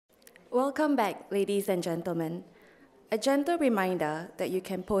Welcome back, ladies and gentlemen. A gentle reminder that you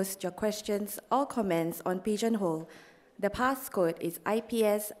can post your questions or comments on Pigeonhole. The passcode is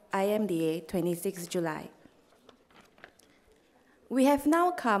IPS IMDA 26 July. We have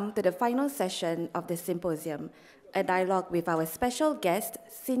now come to the final session of the symposium, a dialogue with our special guest,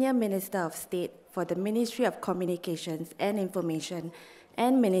 Senior Minister of State for the Ministry of Communications and Information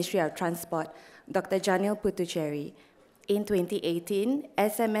and Ministry of Transport, Dr. Janil Puthucheary. In 2018,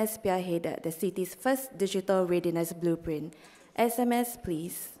 SMS spearheaded the city's first digital readiness blueprint. SMS,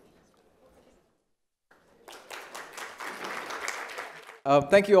 please.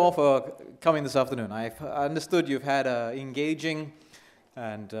 Thank you all for coming this afternoon. I've understood you've had an engaging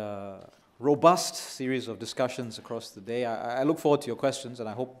and robust series of discussions across the day. I look forward to your questions, and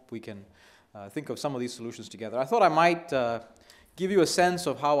I hope we can think of some of these solutions together. I thought I might give you a sense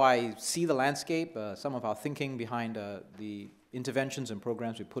of how I see the landscape, some of our thinking behind the interventions and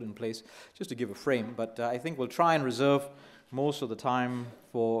programs we put in place, just to give a frame. But I think we'll try and reserve most of the time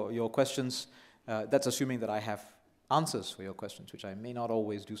for your questions. That's assuming that I have answers for your questions, which I may not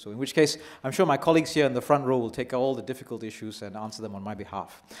always do so, in which case I'm sure my colleagues here in the front row will take all the difficult issues and answer them on my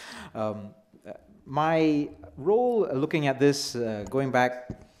behalf. My role looking at this, going back,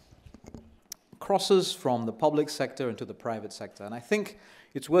 crosses from the public sector into the private sector. And I think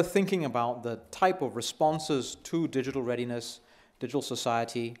it's worth thinking about the type of responses to digital readiness, digital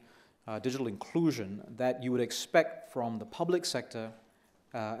society, digital inclusion that you would expect from the public sector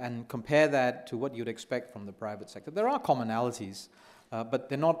and compare that to what you'd expect from the private sector. There are commonalities, but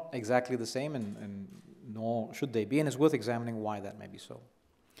they're not exactly the same, and nor should they be, and it's worth examining why that may be so.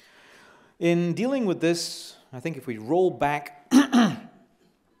 In dealing with this, I think if we roll back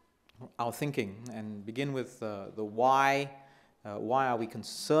our thinking and begin with the why are we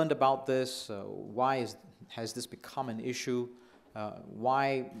concerned about this, why has this become an issue,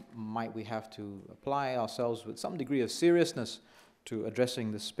 why might we have to apply ourselves with some degree of seriousness to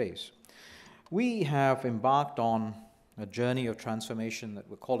addressing this space. We have embarked on a journey of transformation that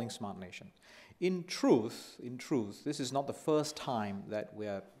we're calling Smart Nation. In truth, this is not the first time that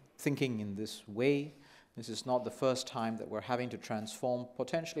we're thinking in this way. This is not the first time that we're having to transform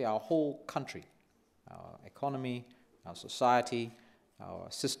potentially our whole country, our economy, our society, our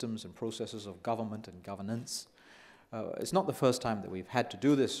systems and processes of government and governance. It's not the first time that we've had to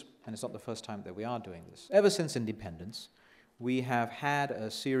do this, and it's not the first time that we are doing this. Ever since independence, we have had a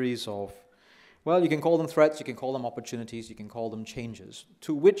series of, well, you can call them threats, you can call them opportunities, you can call them changes,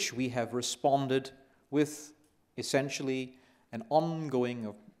 to which we have responded with essentially an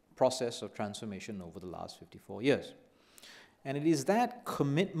ongoing process of transformation over the last 54 years. And it is that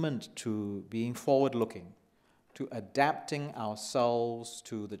commitment to being forward-looking, to adapting ourselves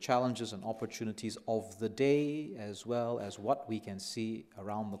to the challenges and opportunities of the day, as well as what we can see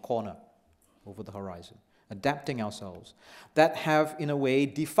around the corner, over the horizon, adapting ourselves, that have, in a way,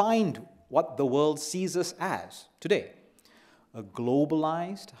 defined what the world sees us as today. A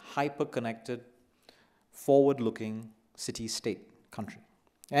globalized, hyper-connected, forward-looking city-state country.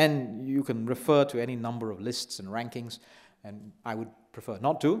 And you can refer to any number of lists and rankings, and I would prefer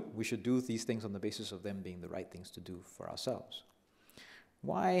not to. We should do these things on the basis of them being the right things to do for ourselves.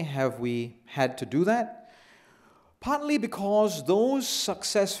 Why have we had to do that? Partly because those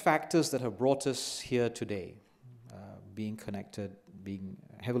success factors that have brought us here today, being connected, being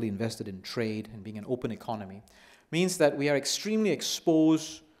heavily invested in trade, and being an open economy, means that we are extremely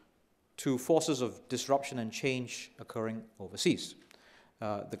exposed to forces of disruption and change occurring overseas.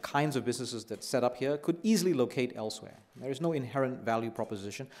 The kinds of businesses that set up here could easily locate elsewhere. There is no inherent value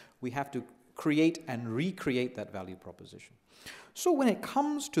proposition. We have to create and recreate that value proposition. So when it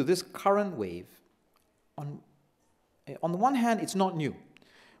comes to this current wave, on the one hand, it's not new.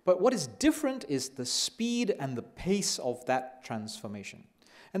 But what is different is the speed and the pace of that transformation.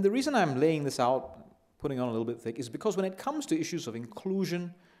 And the reason I'm laying this out, putting on a little bit thick, is because when it comes to issues of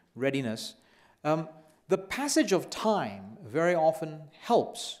inclusion, readiness, the passage of time very often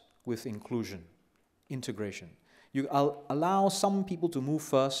helps with inclusion, integration. You allow some people to move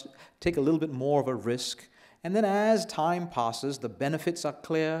first, take a little bit more of a risk, and then as time passes, the benefits are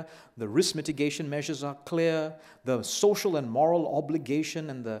clear, the risk mitigation measures are clear, the social and moral obligation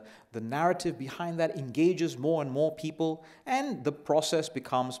and the narrative behind that engages more and more people, and the process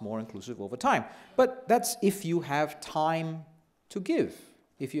becomes more inclusive over time. But that's if you have time to give,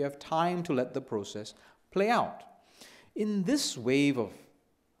 if you have time to let the process play out. In this wave of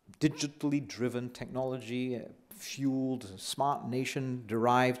digitally driven technology, fueled, smart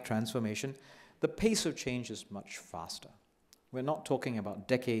nation-derived transformation, the pace of change is much faster. We're not talking about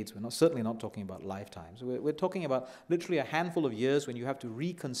decades. We're certainly not talking about lifetimes. We're talking about literally a handful of years when you have to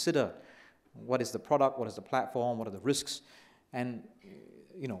reconsider what is the product, what is the platform, what are the risks. And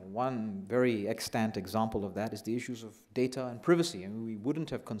one very extant example of that is the issues of data and privacy. And we wouldn't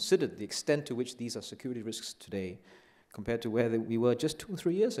have considered the extent to which these are security risks today compared to where we were just 2 or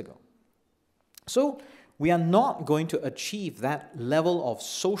 3 years ago. So we are not going to achieve that level of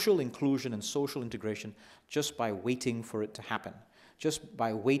social inclusion and social integration just by waiting for it to happen, just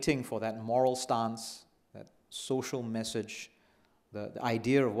by waiting for that moral stance, that social message, the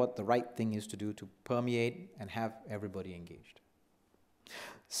idea of what the right thing is to do to permeate and have everybody engaged.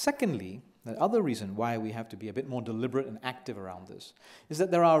 Secondly, the other reason why we have to be a bit more deliberate and active around this is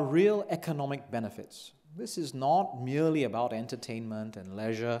that there are real economic benefits. This is not merely about entertainment and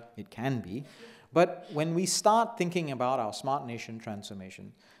leisure. It can be. But when we start thinking about our smart nation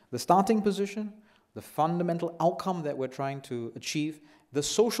transformation, the starting position, the fundamental outcome that we're trying to achieve, the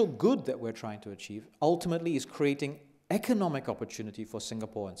social good that we're trying to achieve, ultimately is creating economic opportunity for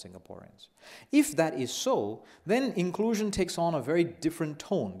Singapore and Singaporeans. If that is so, then inclusion takes on a very different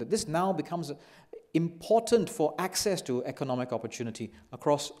tone, that this now becomes important for access to economic opportunity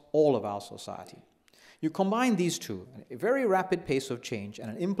across all of our society. You combine these two, a very rapid pace of change and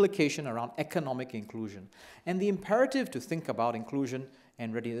an implication around economic inclusion, and the imperative to think about inclusion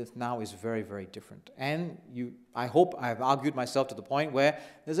and readiness now is very, very different. And I hope I've argued myself to the point where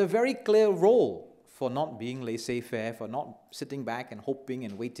there's a very clear role for not being laissez-faire, for not sitting back and hoping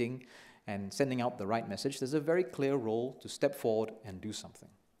and waiting and sending out the right message. There's a very clear role to step forward and do something.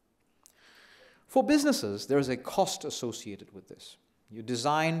 For businesses, there is a cost associated with this. You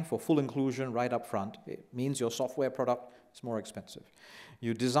design for full inclusion right up front. It means your software product is more expensive.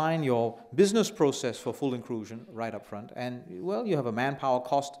 You design your business process for full inclusion right up front, and, well, you have a manpower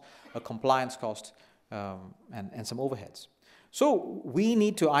cost, a compliance cost, and some overheads. So we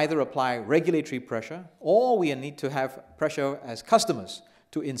need to either apply regulatory pressure, or we need to have pressure as customers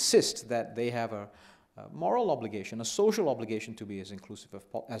to insist that they have a moral obligation, a social obligation to be as inclusive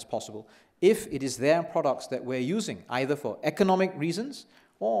as possible if it is their products that we're using, either for economic reasons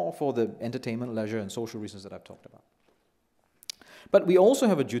or for the entertainment, leisure, and social reasons that I've talked about. But we also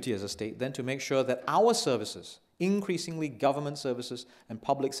have a duty as a state then to make sure that our services, increasingly government services and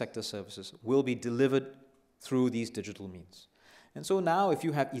public sector services, will be delivered through these digital means. And so now if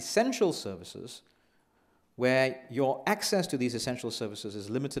you have essential services where your access to these essential services is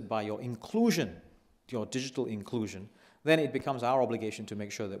limited by your inclusion, your digital inclusion, then it becomes our obligation to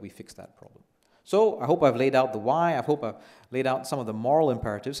make sure that we fix that problem. So I hope I've laid out the why. I hope I've laid out some of the moral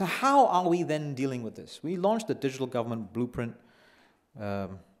imperatives. So how are we then dealing with this? We launched the Digital Government Blueprint, where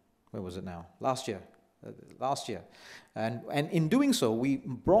was it now? Last year. And in doing so, we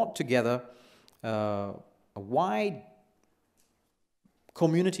brought together a wide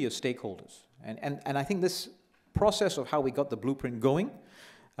community of stakeholders. And I think this process of how we got the blueprint going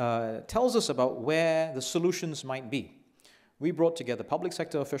tells us about where the solutions might be. We brought together public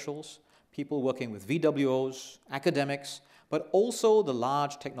sector officials, people working with VWOs, academics, but also the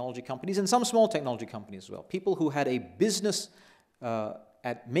large technology companies and some small technology companies as well, people who had a business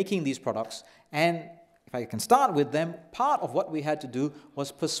at making these products. And if I can start with them, part of what we had to do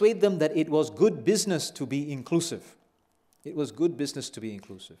was persuade them that it was good business to be inclusive. It was good business to be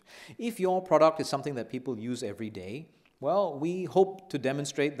inclusive. If your product is something that people use every day, well, we hope to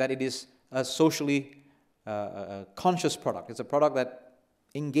demonstrate that it is a socially conscious product. It's a product that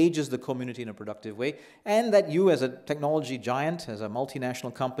engages the community in a productive way, and that you as a technology giant, as a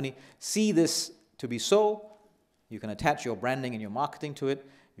multinational company, see this to be so. You can attach your branding and your marketing to it.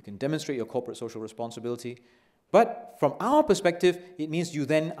 You can demonstrate your corporate social responsibility. But from our perspective, it means you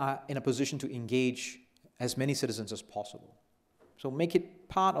then are in a position to engage as many citizens as possible. So make it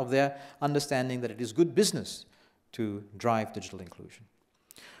part of their understanding that it is good business to drive digital inclusion.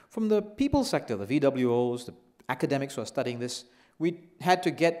 From the people sector, the VWOs, the academics who are studying this, we had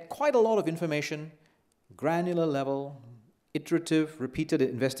to get quite a lot of information, granular level, iterative, repeated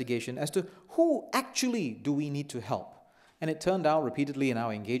investigation as to who actually do we need to help. And it turned out repeatedly in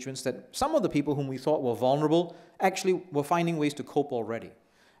our engagements that some of the people whom we thought were vulnerable actually were finding ways to cope already.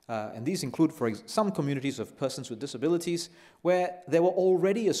 And these include, for example, some communities of persons with disabilities where there were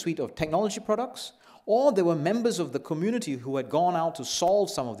already a suite of technology products, or there were members of the community who had gone out to solve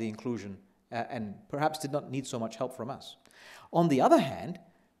some of the inclusion and perhaps did not need so much help from us. On the other hand,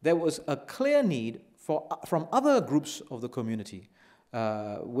 there was a clear need from other groups of the community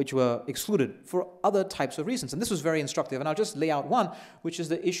which were excluded for other types of reasons. And this was very instructive. And I'll just lay out one, which is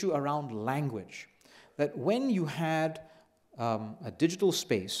the issue around language. That when you had a digital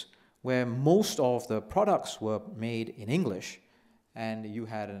space where most of the products were made in English, and you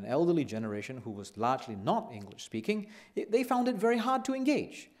had an elderly generation who was largely not English speaking, they found it very hard to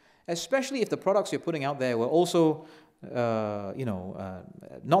engage, especially if the products you're putting out there were also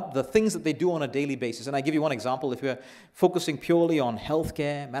not the things that they do on a daily basis. And I give you one example. If you're focusing purely on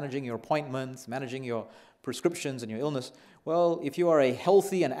healthcare, managing your appointments, managing your prescriptions and your illness, well, if you are a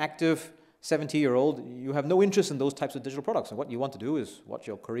healthy and active 70-year-old, you have no interest in those types of digital products. And what you want to do is watch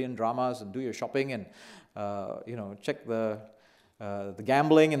your Korean dramas and do your shopping and, check the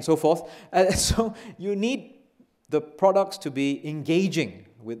gambling and so forth. So you need the products to be engaging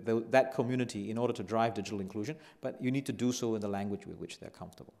with that community in order to drive digital inclusion, but you need to do so in the language with which they're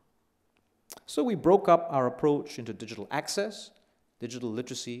comfortable. So we broke up our approach into digital access, digital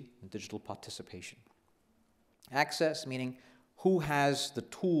literacy, and digital participation. Access meaning who has the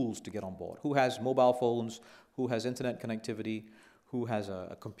tools to get on board, who has mobile phones, who has internet connectivity, who has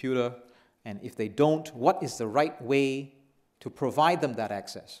a computer, and if they don't, what is the right way to provide them that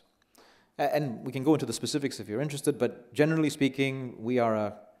access? And we can go into the specifics if you're interested, but generally speaking, we are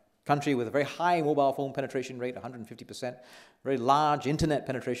a country with a very high mobile phone penetration rate, 150%, very large internet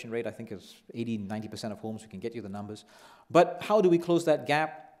penetration rate, I think is 80-90% of homes, we can get you the numbers. But how do we close that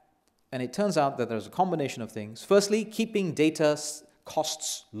gap? And it turns out that there's a combination of things. Firstly, keeping data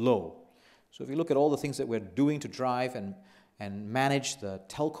costs low. So if you look at all the things that we're doing to drive and manage the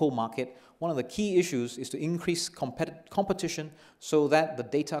telco market, one of the key issues is to increase competition so that the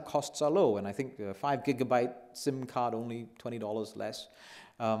data costs are low. And I think a 5 gigabyte SIM card, only $20 less.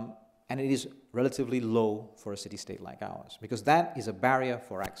 And it is relatively low for a city-state like ours, because that is a barrier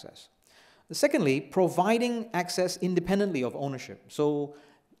for access. Secondly, providing access independently of ownership. So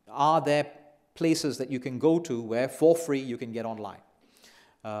are there places that you can go to where for free you can get online?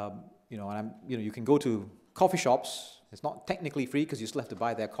 You can go to coffee shops. It's not technically free because you still have to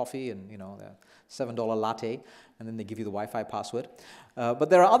buy their coffee and their $7 latte, and then they give you the Wi-Fi password. But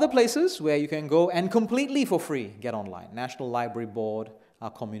there are other places where you can go and completely for free get online. National Library Board,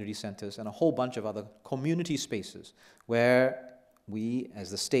 our community centers, and a whole bunch of other community spaces where we,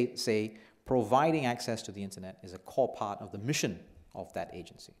 as the state, say providing access to the internet is a core part of the mission of that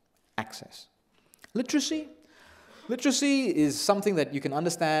agency. Access. Literacy. Literacy is something that you can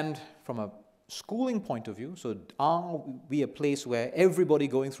understand from a schooling point of view. So are we a place where everybody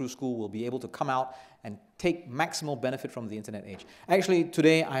going through school will be able to come out and take maximal benefit from the internet age? Actually,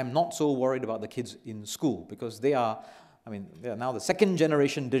 today I am not so worried about the kids in school, because they are now the second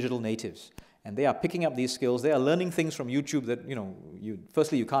generation digital natives. And they are picking up these skills. They are learning things from YouTube that,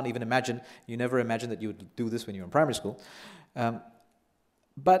 firstly, you can't even imagine. You never imagined that you would do this when you were in primary school.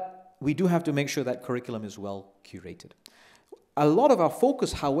 But we do have to make sure that curriculum is well curated. A lot of our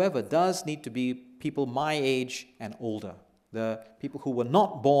focus, however, does need to be people my age and older, the people who were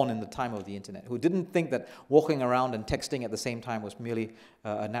not born in the time of the internet, who didn't think that walking around and texting at the same time was merely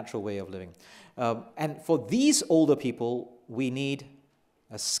a natural way of living. And for these older people, we need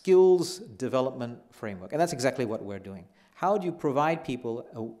a skills development framework, and that's exactly what we're doing. How do you provide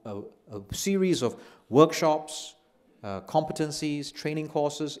people a series of workshops, competencies, training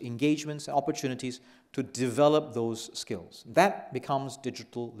courses, engagements, opportunities to develop those skills? That becomes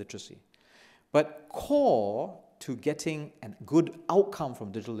digital literacy. But core to getting a good outcome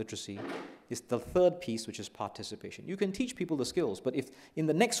from digital literacy is the third piece, which is participation. You can teach people the skills, but if in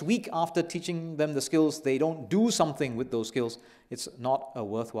the next week after teaching them the skills, they don't do something with those skills, it's not a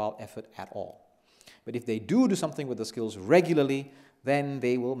worthwhile effort at all. But if they do something with the skills regularly, then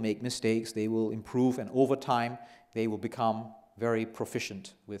they will make mistakes, they will improve, and over time, they will become very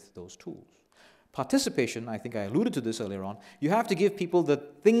proficient with those tools. Participation, I think I alluded to this earlier on, you have to give people the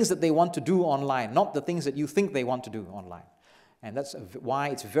things that they want to do online, not the things that you think they want to do online. And that's why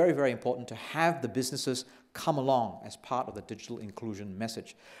it's very, very important to have the businesses come along as part of the digital inclusion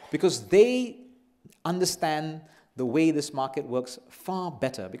message, because they understand the way this market works far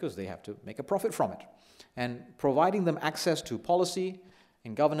better, because they have to make a profit from it. And providing them access to policy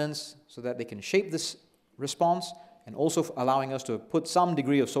and governance so that they can shape this response, and also allowing us to put some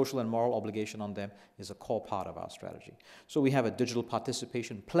degree of social and moral obligation on them, is a core part of our strategy. So we have a digital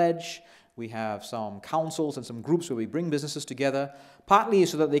participation pledge. We have some councils and some groups where we bring businesses together, partly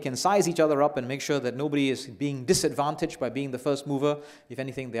so that they can size each other up and make sure that nobody is being disadvantaged by being the first mover. If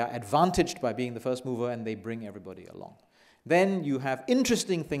anything, they are advantaged by being the first mover, and they bring everybody along. Then you have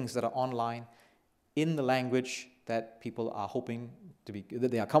interesting things that are online in the language that people are hoping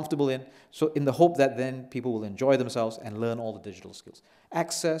that they are comfortable in, so in the hope that then people will enjoy themselves and learn all the digital skills.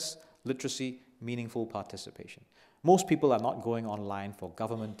 Access, literacy, meaningful participation. Most people are not going online for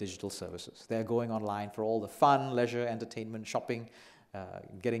government digital services. They're going online for all the fun, leisure, entertainment, shopping,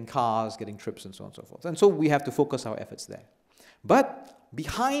 getting cars, getting trips, and so on and so forth. And so we have to focus our efforts there. But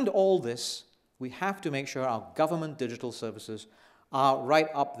behind all this, we have to make sure our government digital services are right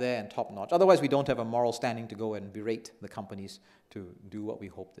up there and top notch. Otherwise, we don't have a moral standing to go and berate the companies to do what we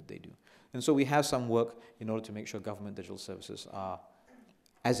hope that they do. And so we have some work in order to make sure government digital services are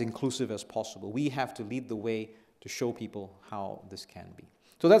as inclusive as possible. We have to lead the way to show people how this can be.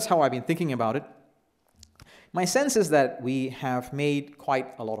 So that's how I've been thinking about it. My sense is that we have made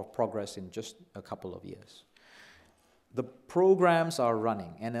quite a lot of progress in just a couple of years. The programs are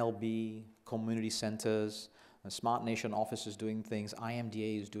running, NLB, community centers, Smart Nation Office is doing things,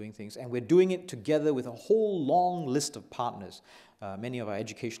 IMDA is doing things, and we're doing it together with a whole long list of partners. Many of our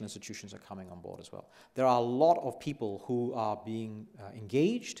education institutions are coming on board as well. There are a lot of people who are being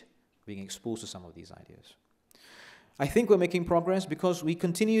engaged, being exposed to some of these ideas. I think we're making progress because we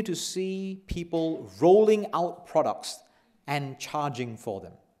continue to see people rolling out products and charging for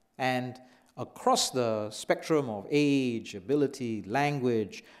them. And across the spectrum of age, ability,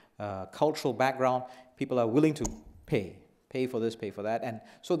 language, cultural background, people are willing to pay for this, pay for that. And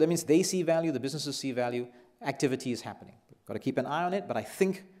so that means they see value, the businesses see value, activity is happening. We've got to keep an eye on it, but I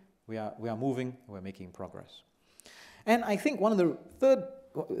think we are moving, we're making progress. And I think one of the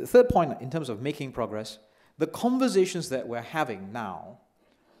third point in terms of making progress, the conversations that we're having now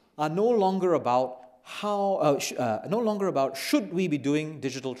are no longer about should we be doing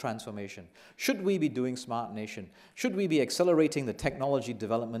digital transformation? Should we be doing Smart Nation? Should we be accelerating the technology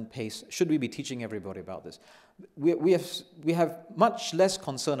development pace? Should we be teaching everybody about this? We have much less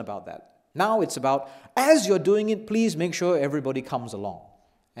concern about that. Now it's about, as you're doing it, please make sure everybody comes along.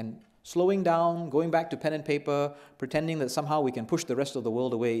 And slowing down, going back to pen and paper, pretending that somehow we can push the rest of the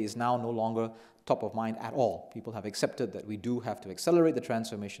world away is now no longer top of mind at all. People have accepted that we do have to accelerate the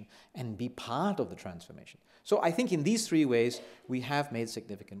transformation and be part of the transformation. So I think in these three ways, we have made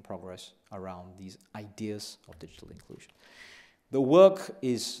significant progress around these ideas of digital inclusion. The work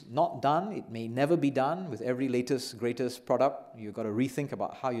is not done. It may never be done with every latest, greatest product. You've got to rethink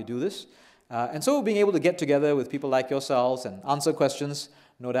about how you do this. And so being able to get together with people like yourselves and answer questions,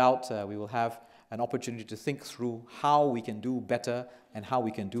 no doubt we will have an opportunity to think through how we can do better and how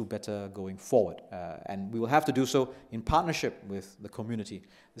we can do better going forward. And we will have to do so in partnership with the community.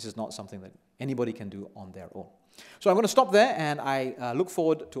 This is not something that anybody can do on their own. So I'm going to stop there, and I look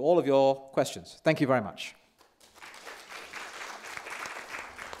forward to all of your questions. Thank you very much.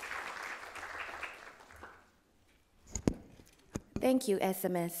 Thank you,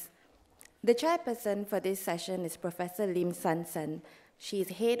 SMS. The chairperson for this session is Professor Lim San Sen. She is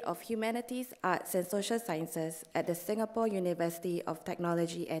Head of Humanities, Arts and Social Sciences at the Singapore University of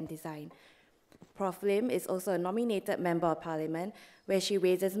Technology and Design. Prof. Lim is also a nominated Member of Parliament, where she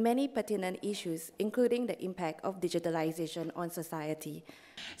raises many pertinent issues, including the impact of digitalization on society.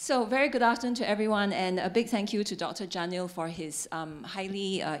 So, very good afternoon to everyone, and a big thank you to Dr. Janil for his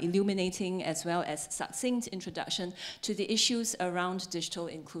highly illuminating as well as succinct introduction to the issues around digital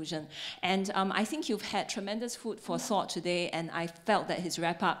inclusion. And I think you've had tremendous food for thought today, and I felt that his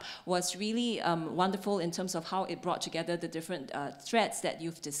wrap-up was really wonderful in terms of how it brought together the different threads that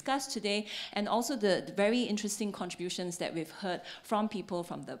you've discussed today, and also the very interesting contributions that we've heard from people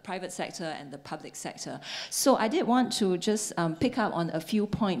from the private sector and the public sector. So I did want to just pick up on a few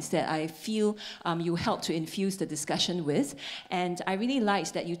points that I feel you helped to infuse the discussion with. And I really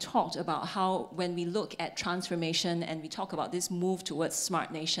liked that you talked about how when we look at transformation and we talk about this move towards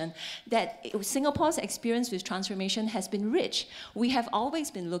Smart Nation, that Singapore's experience with transformation has been rich. We have always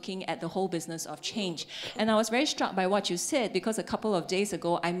been looking at the whole business of change. And I was very struck by what you said, because a couple of days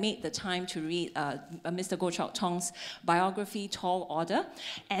ago, I made the time to read Mr. Goh Chok Tong's biography, Tall Order.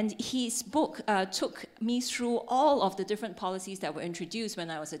 And his book took me through all of the different policies that were introduced when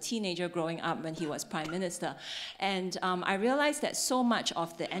I was a teenager growing up when he was Prime Minister. And I realized that so much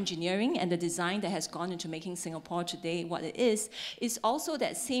of the engineering and the design that has gone into making Singapore today what it is also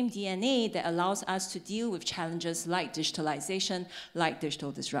that same DNA that allows us to deal with challenges like digitalization, like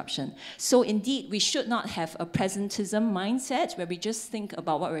digital disruption. So indeed, we should not have a presentism mindset where we just think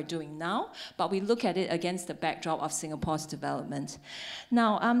about what we're doing now, but we look at it against the backdrop of Singapore's development.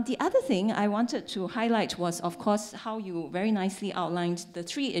 Now, the other thing I wanted to highlight was, of course, how you very nicely outlined the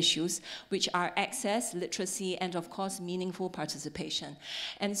three issues, which are access, literacy, and of course, meaningful participation.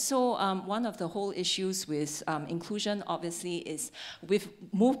 And so one of the whole issues with inclusion, obviously, is we've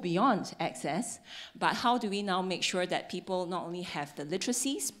moved beyond access, but how do we now make sure that people not only have the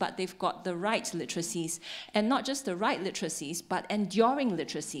literacies, but they've got the right literacies, and not just the right literacies, but enduring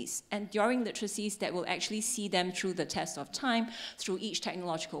literacies that will actually see them through the test of time, through each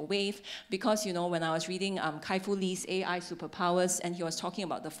technological wave. Because, you know, when I was reading Kai-Fu Lee's AI Superpowers, and he was talking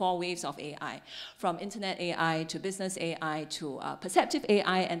about the 4 waves of AI, from internet AI to business AI to perceptive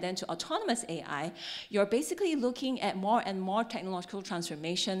AI and then to autonomous AI, you're basically looking at more and more technological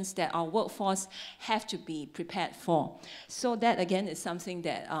transformations that our workforce have to be prepared for. So that, again, is something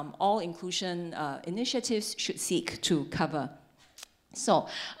that all inclusion initiatives should seek to cover. So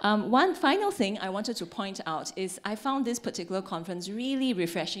one final thing I wanted to point out is I found this particular conference really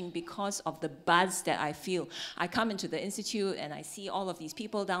refreshing because of the buzz that I feel. I come into the Institute and I see all of these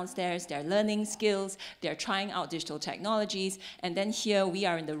people downstairs, they're learning skills, they're trying out digital technologies, and then here we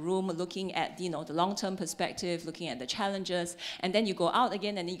are in the room looking at, you know, the long-term perspective, looking at the challenges, and then you go out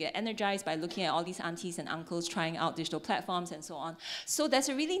again and you get energized by looking at all these aunties and uncles trying out digital platforms and so on. So there's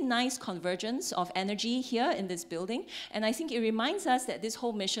a really nice convergence of energy here in this building, and I think it reminds us that this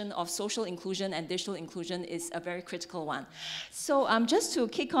whole mission of social inclusion and digital inclusion is a very critical one. So just to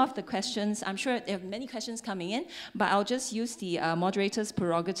kick off the questions, I'm sure there are many questions coming in, but I'll just use the moderator's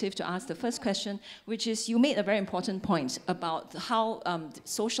prerogative to ask the first question, which is you made a very important point about how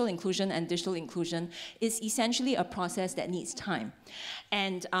social inclusion and digital inclusion is essentially a process that needs time.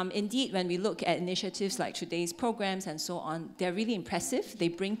 And indeed, when we look at initiatives like today's programs and so on, they're really impressive. They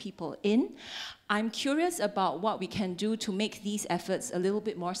bring people in. I'm curious about what we can do to make these efforts a little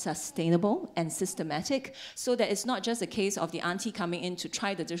bit more sustainable and systematic so that it's not just a case of the auntie coming in to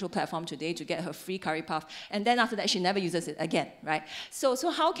try the digital platform today to get her free curry puff, and then after that she never uses it again, right? So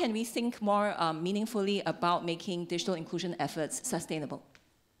how can we think more meaningfully about making digital inclusion efforts sustainable?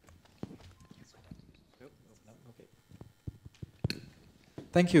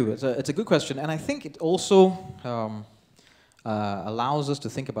 Thank you. It's a good question, and I think it also allows us to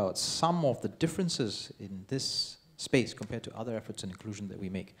think about some of the differences in this space compared to other efforts in inclusion that we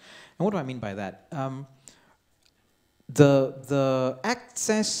make. And what do I mean by that? The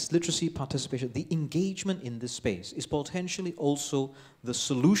access, literacy, participation, the engagement in this space is potentially also the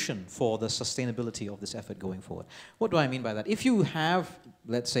solution for the sustainability of this effort going forward. What do I mean by that? If you have,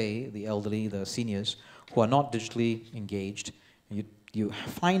 let's say, the elderly, the seniors, who are not digitally engaged, you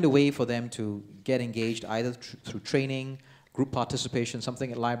find a way for them to get engaged either through training, group participation,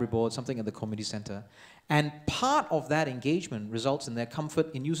 something at library board, something at the community center. And part of that engagement results in their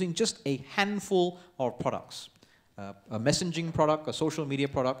comfort in using just a handful of products. A messaging product, a social media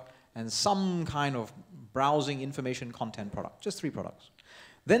product, and some kind of browsing information content product. Just 3 products.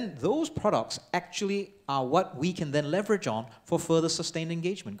 Then those products actually are what we can then leverage on for further sustained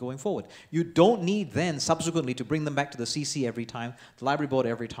engagement going forward. You don't need then subsequently to bring them back to the CC every time, the library board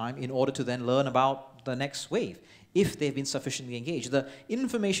every time, in order to then learn about the next wave, if they've been sufficiently engaged. The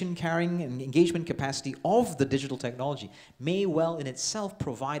information carrying and engagement capacity of the digital technology may well in itself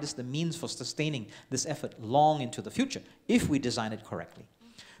provide us the means for sustaining this effort long into the future, if we design it correctly.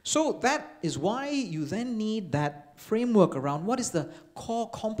 So that is why you then need that framework around what is the core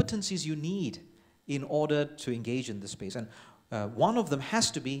competencies you need in order to engage in this space. And one of them has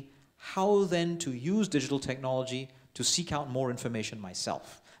to be how then to use digital technology to seek out more information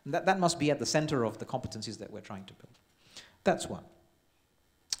myself. And that must be at the center of the competencies that we're trying to build. That's one.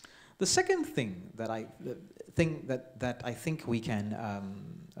 The second thing that I think we can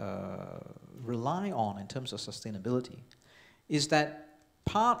rely on in terms of sustainability is that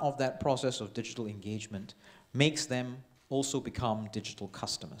part of that process of digital engagement makes them also become digital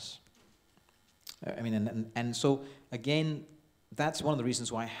customers. I mean, and so again, that's one of the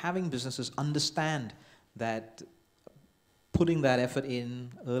reasons why having businesses understand that putting that effort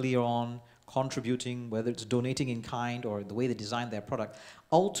in earlier on, contributing, whether it's donating in kind or the way they design their product,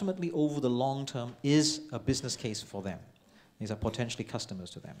 ultimately over the long term is a business case for them. These are potentially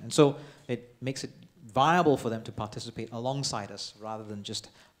customers to them. And so it makes it viable for them to participate alongside us rather than just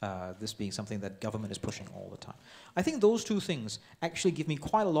this being something that government is pushing all the time. I think those 2 things actually give me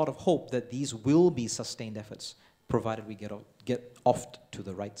quite a lot of hope that these will be sustained efforts, provided we get off to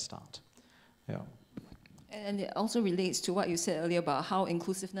the right start. Yeah. And it also relates to what you said earlier about how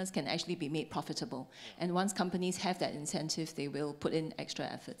inclusiveness can actually be made profitable. And once companies have that incentive, they will put in extra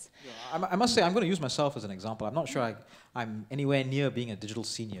efforts. Yeah, I must say, I'm going to use myself as an example. I'm not sure I'm anywhere near being a digital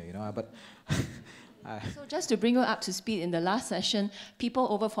senior, you know, but... So just to bring you up to speed, in the last session, people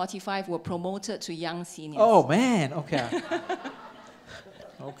over 45 were promoted to young seniors. Oh, man, okay.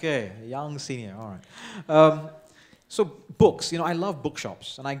 Okay, young senior, all right. So books, you know, I love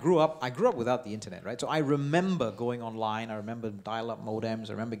bookshops, and I grew up without the internet, right? So I remember going online, I remember dial-up modems,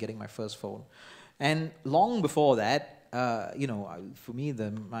 I remember getting my first phone. And long before that, you know, for me,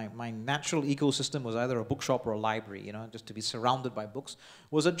 my natural ecosystem was either a bookshop or a library, you know, just to be surrounded by books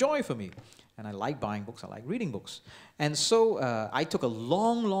was a joy for me. and I like buying books, I like reading books. And so I took a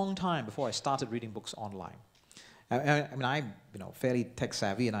long, long time before I started reading books online. I mean, I'm fairly tech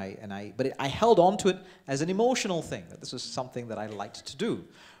savvy, but I held on to it as an emotional thing, that this was something that I liked to do.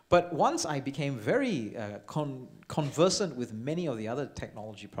 But once I became very conversant with many of the other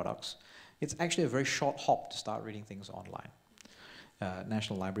technology products, it's actually a very short hop to start reading things online.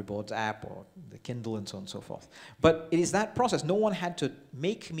 National Library Board's app or the Kindle and so on and so forth. But it is that process. No one had to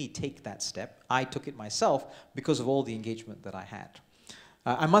make me take that step. I took it myself because of all the engagement that I had.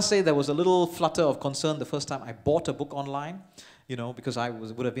 I must say there was a little flutter of concern the first time I bought a book online, because I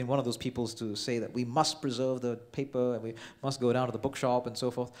would have been one of those people to say that we must preserve the paper and we must go down to the bookshop and so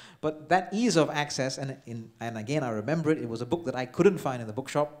forth. But that ease of access, and again I remember it was a book that I couldn't find in the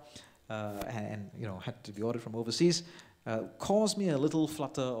bookshop and had to be ordered from overseas, caused me a little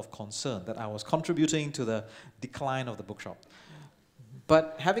flutter of concern that I was contributing to the decline of the bookshop.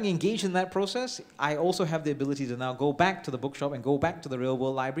 But having engaged in that process, I also have the ability to now go back to the bookshop and go back to the real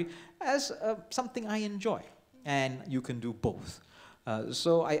world library as something I enjoy. And you can do both.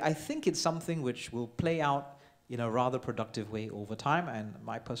 So I think it's something which will play out in a rather productive way over time, and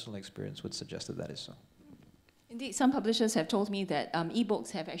my personal experience would suggest that that is so. Indeed, some publishers have told me that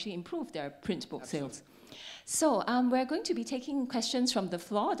e-books have actually improved their print book sales. So we're going to be taking questions from the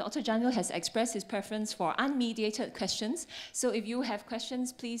floor. Dr. Janiel has expressed his preference for unmediated questions. So if you have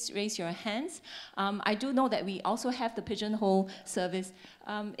questions, please raise your hands. I do know that we also have the Pigeonhole service.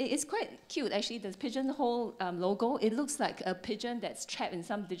 It's quite cute, actually, the Pigeonhole logo. It looks like a pigeon that's trapped in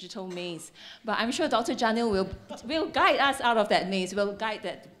some digital maze. But I'm sure Dr. Janiel will guide us out of that maze, will guide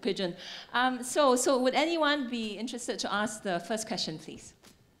that pigeon. So would anyone be interested to ask the first question, please?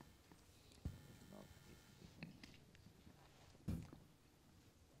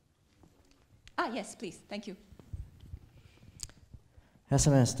 Yes, please. Thank you.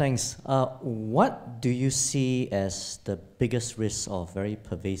 SMS, thanks. What do you see as the biggest risk of very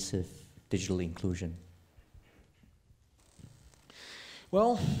pervasive digital inclusion?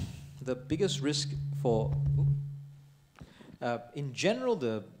 Well, the biggest risk in general,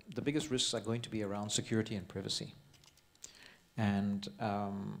 the biggest risks are going to be around security and privacy. And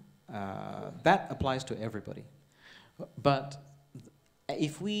that applies to everybody. But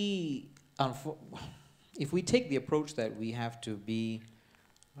if we take the approach that we have to be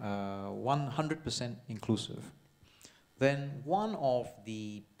 100% inclusive, then one of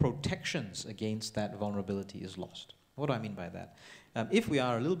the protections against that vulnerability is lost. What do I mean by that? If we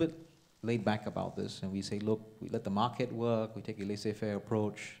are a little bit laid back about this and we say, look, we let the market work, we take a laissez-faire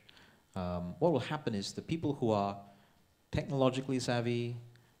approach, what will happen is the people who are technologically savvy,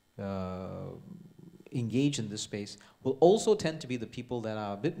 engage in this space will also tend to be the people that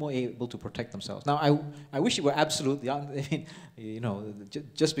are a bit more able to protect themselves. Now, I wish it were absolute. I mean,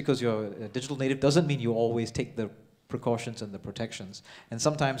 just because you're a digital native doesn't mean you always take the precautions and the protections. And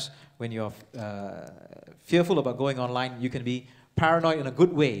sometimes when you're fearful about going online, you can be paranoid in a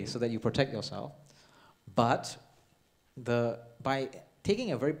good way so that you protect yourself. But by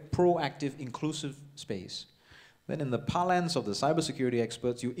taking a very proactive, inclusive space, then in the parlance of the cybersecurity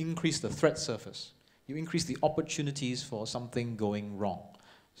experts, you increase the threat surface. You increase the opportunities for something going wrong.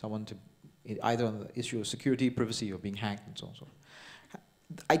 Someone to, either on the issue of security, privacy, or being hacked, and so on and so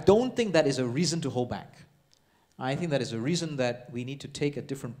forth. I don't think that is a reason to hold back. I think that is a reason that we need to take a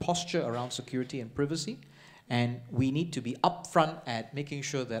different posture around security and privacy, and we need to be upfront at making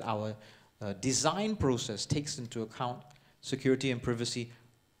sure that our design process takes into account security and privacy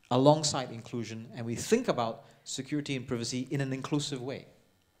alongside inclusion, and we think about security and privacy in an inclusive way.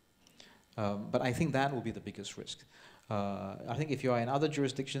 But I think that will be the biggest risk. I think if you are in other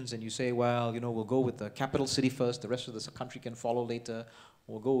jurisdictions and you say, well, we'll go with the capital city first, the rest of the country can follow later,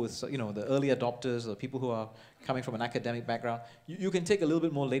 we'll go with, the early adopters, the people who are coming from an academic background, you can take a little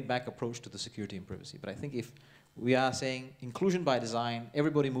bit more laid-back approach to the security and privacy. But I think if we are saying inclusion by design,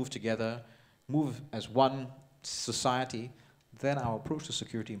 everybody move together, move as one society, then our approach to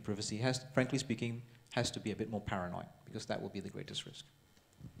security and privacy has, frankly speaking, has to be a bit more paranoid, because that will be the greatest risk.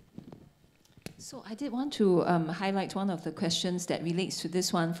 So I did want to highlight one of the questions that relates to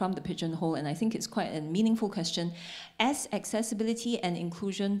this one from the Pigeonhole, and I think it's quite a meaningful question. Are accessibility and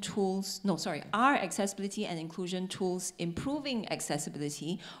inclusion tools improving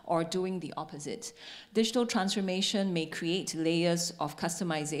accessibility or doing the opposite? Digital transformation may create layers of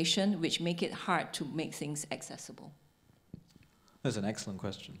customization which make it hard to make things accessible. That's an excellent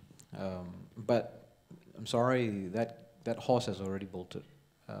question. But I'm sorry, that horse has already bolted.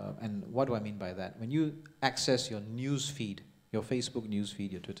 And what do I mean by that? When you access your news feed, your Facebook news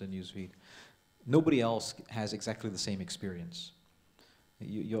feed, your Twitter news feed, nobody else has exactly the same experience.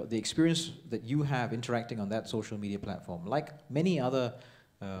 the experience that you have interacting on that social media platform, like many other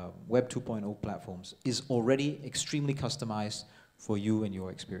Web 2.0 platforms, is already extremely customized for you and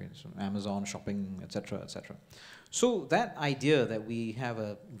your experience, Amazon, shopping, etc., etc. So that idea that we have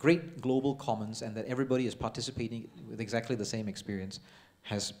a great global commons and that everybody is participating with exactly the same experience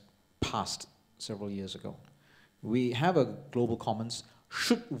has passed several years ago. We have a global commons.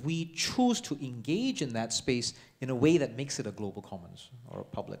 Should we choose to engage in that space in a way that makes it a global commons or a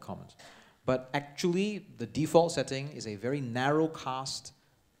public commons? But actually, the default setting is a very narrow cast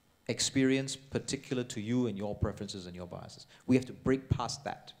experience particular to you and your preferences and your biases. We have to break past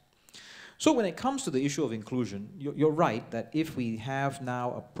that. So when it comes to the issue of inclusion, you're right that if we have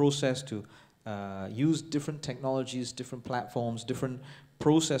now a process to use different technologies, different platforms, different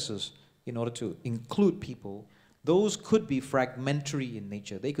processes in order to include people, those could be fragmentary in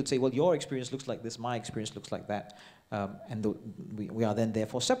nature. They could say, well, your experience looks like this, my experience looks like that, and we are then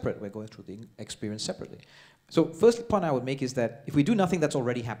therefore separate. We're going through the experience separately. So first point I would make is that if we do nothing, that's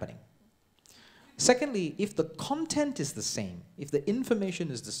already happening. Secondly, if the content is the same, if the information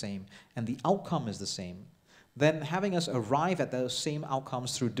is the same, and the outcome is the same, then having us arrive at those same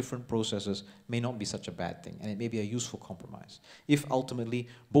outcomes through different processes may not be such a bad thing, and it may be a useful compromise. If ultimately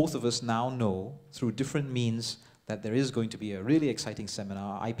both of us now know through different means that there is going to be a really exciting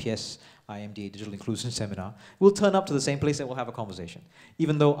seminar, IPS, IMDA Digital Inclusion Seminar, we'll turn up to the same place and we'll have a conversation.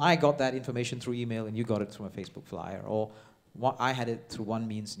 Even though I got that information through email and you got it through a Facebook flyer, or I had it through one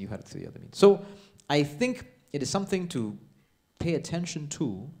means and you had it through the other means. So I think it is something to pay attention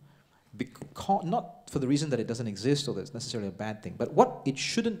to, not for the reason that it doesn't exist or that it's necessarily a bad thing, but what it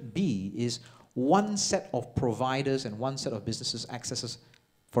shouldn't be is one set of providers and one set of businesses accesses,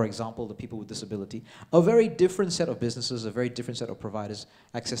 for example, the people with disability. A very different set of businesses, a very different set of providers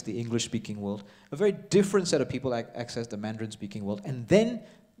access the English-speaking world. A very different set of people access the Mandarin-speaking world. And then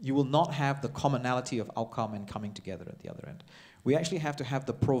you will not have the commonality of outcome and coming together at the other end. We actually have to have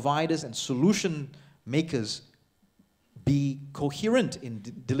the providers and solution makers be coherent in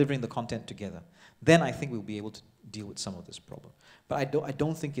delivering the content together. Then I think we'll be able to deal with some of this problem. But I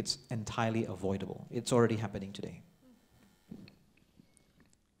don't think it's entirely avoidable. It's already happening today.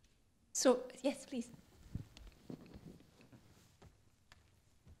 So, yes, please.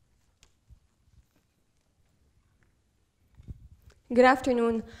 Good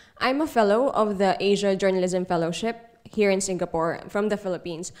afternoon. I'm a fellow of the Asia Journalism Fellowship here in Singapore from the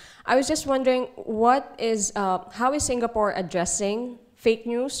Philippines. I was just wondering, how is Singapore addressing fake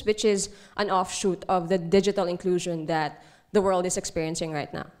news, which is an offshoot of the digital inclusion that the world is experiencing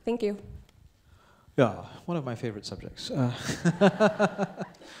right now? Thank you. Yeah, one of my favorite subjects.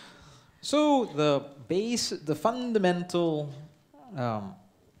 So the fundamental, the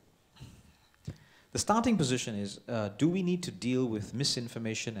starting position is, do we need to deal with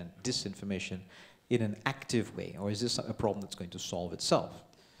misinformation and disinformation in an active way, or is this a problem that's going to solve itself?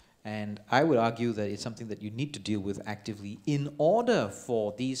 And I would argue that it's something that you need to deal with actively in order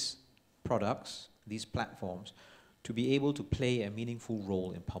for these products, these platforms, to be able to play a meaningful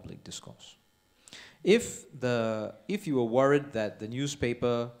role in public discourse. If you were worried that the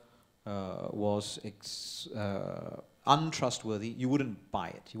newspaper was untrustworthy, you wouldn't buy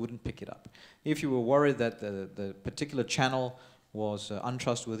it, you wouldn't pick it up. If you were worried that the particular channel was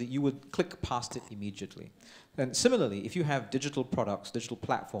untrustworthy, you would click past it immediately. And similarly, if you have digital products, digital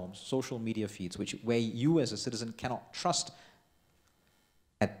platforms, social media feeds, where you as a citizen cannot trust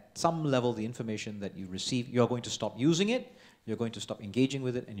at some level the information that you receive, you're going to stop using it, you're going to stop engaging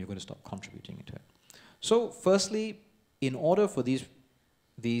with it, and you're going to stop contributing to it. So firstly, in order for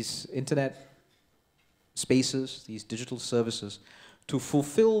these internet spaces, these digital services, to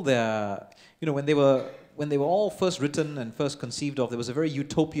fulfill their, when they were all first written and first conceived of, there was a very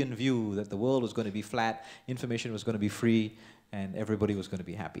utopian view that the world was going to be flat, information was going to be free, and everybody was going to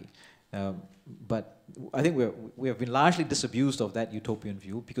be happy. But I think we have been largely disabused of that utopian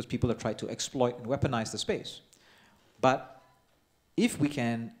view because people have tried to exploit and weaponize the space. But if we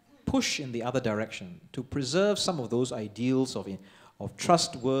can push in the other direction to preserve some of those ideals of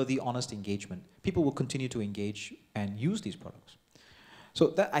trustworthy, honest engagement, people will continue to engage and use these products. So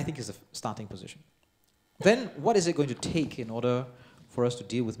that, I think, is the starting position. Then what is it going to take in order for us to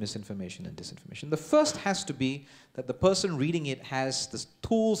deal with misinformation and disinformation? The first has to be that the person reading it has the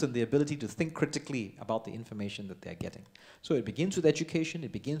tools and the ability to think critically about the information that they're getting. So it begins with education,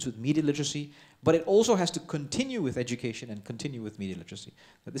 it begins with media literacy, but it also has to continue with education and continue with media literacy.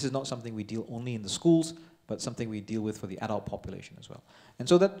 That this is not something we deal only in the schools, but something we deal with for the adult population as well. And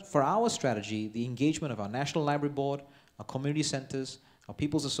so that for our strategy, the engagement of our National Library Board, our community centers, our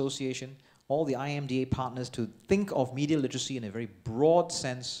People's Association, all the IMDA partners to think of media literacy in a very broad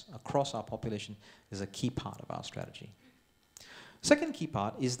sense across our population is a key part of our strategy. Second key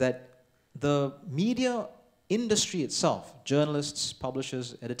part is that the media industry itself, journalists,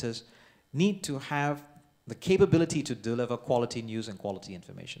 publishers, editors, need to have the capability to deliver quality news and quality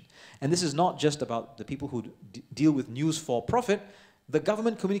information. And this is not just about the people who deal with news for profit. The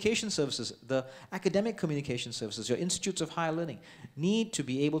government communication services, the academic communication services, your institutes of higher learning need to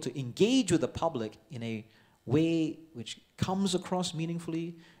be able to engage with the public in a way which comes across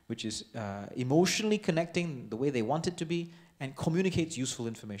meaningfully, which is emotionally connecting the way they want it to be, and communicates useful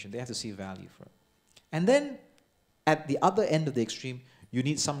information. They have to see value for it. And then, at the other end of the extreme, you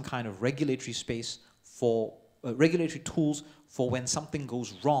need some kind of regulatory space for, regulatory tools for when something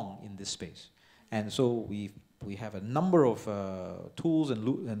goes wrong in this space. And so we have a number of tools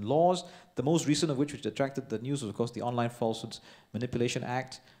and laws, the most recent of which attracted the news was, of course, the Online Falsehoods Manipulation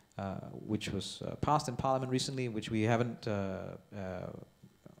Act, which was passed in Parliament recently, which we haven't,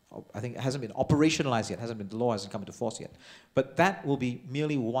 I think it hasn't been operationalized yet, the law hasn't come into force yet. But that will be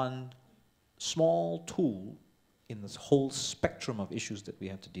merely one small tool in this whole spectrum of issues that we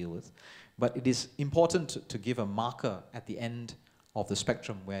have to deal with. But it is important to give a marker at the end of the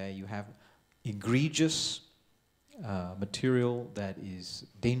spectrum where you have egregious material that is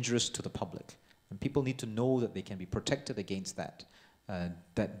dangerous to the public. And people need to know that they can be protected against that,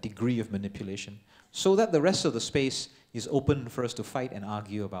 that degree of manipulation, so that the rest of the space is open for us to fight and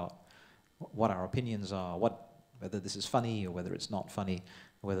argue about what our opinions are, whether this is funny or whether it's not funny,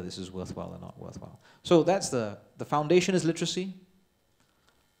 whether this is worthwhile or not worthwhile. So that's the foundation is literacy.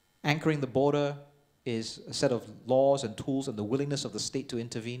 Anchoring the border is a set of laws and tools and the willingness of the state to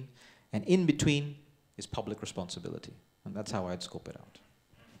intervene. And in between is public responsibility. And that's how I'd scope it out.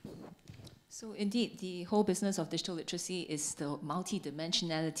 So indeed, the whole business of digital literacy is the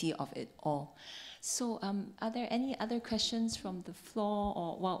multidimensionality of it all. So are there any other questions from the floor?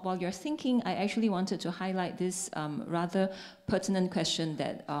 Or while you're thinking, I actually wanted to highlight this rather pertinent question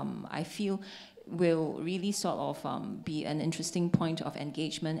that I feel will really sort of be an interesting point of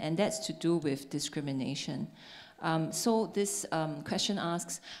engagement, and that's to do with discrimination. So this question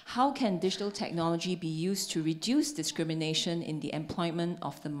asks, how can digital technology be used to reduce discrimination in the employment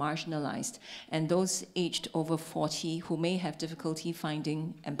of the marginalized and those aged over 40 who may have difficulty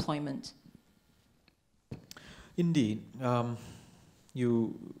finding employment? Indeed,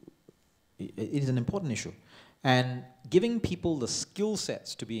 it is an important issue. And giving people the skill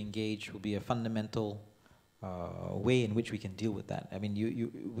sets to be engaged will be a fundamental way in which we can deal with that. I mean,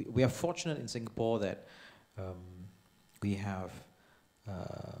 we are fortunate in Singapore that we have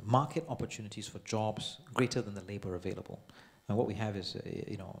market opportunities for jobs greater than the labor available. And what we have is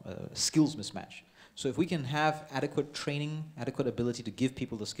a skills mismatch. So if we can have adequate training, adequate ability to give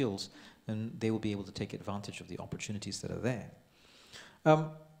people the skills, then they will be able to take advantage of the opportunities that are there.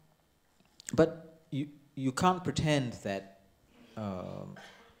 But you can't pretend that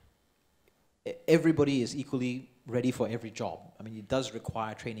everybody is equally ready for every job. I mean, it does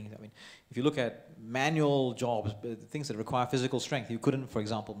require training. I mean, if you look at manual jobs, things that require physical strength, you couldn't, for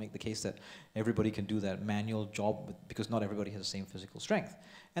example, make the case that everybody can do that manual job because not everybody has the same physical strength.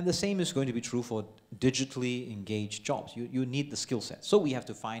 And the same is going to be true for digitally engaged jobs. You need the skill sets. So we have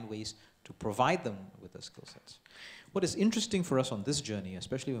to find ways to provide them with the skill sets. What is interesting for us on this journey,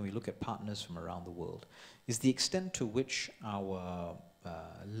 especially when we look at partners from around the world, is the extent to which our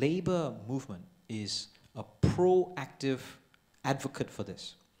labor movement is a proactive advocate for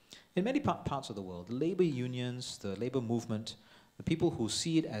this. In many parts of the world, the labor unions, the labor movement, the people who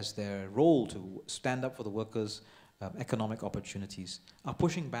see it as their role to stand up for the workers' economic opportunities are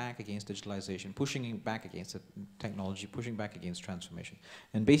pushing back against digitalization, pushing back against technology, pushing back against transformation,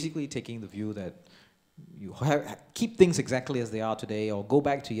 and basically taking the view that you keep things exactly as they are today or go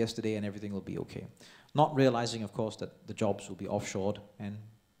back to yesterday and everything will be okay. Not realizing, of course, that the jobs will be offshored and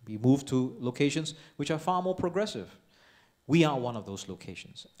be moved to locations which are far more progressive. We are one of those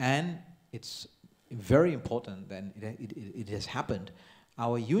locations. And it's very important that it has happened.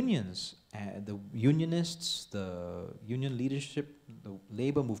 Our unions, the unionists, the union leadership, the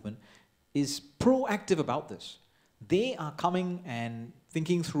labor movement is proactive about this. They are coming and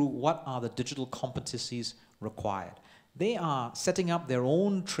thinking through what are the digital competencies required. They are setting up their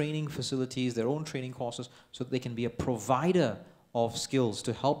own training facilities, their own training courses, so that they can be a provider of skills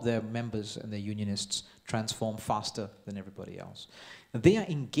to help their members and their unionists transform faster than everybody else. And they are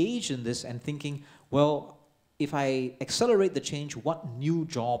engaged in this and thinking, well, if I accelerate the change, what new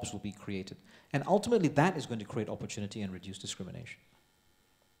jobs will be created? And ultimately, that is going to create opportunity and reduce discrimination.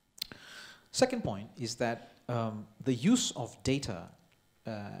 Second point is that the use of data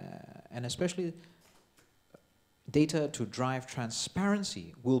and especially data to drive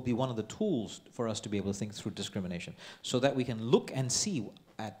transparency will be one of the tools for us to be able to think through discrimination, so that we can look and see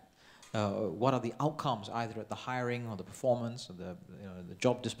at what are the outcomes, either at the hiring or the performance or the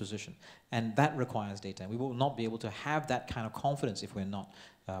job disposition. And that requires data. And we will not be able to have that kind of confidence if we're not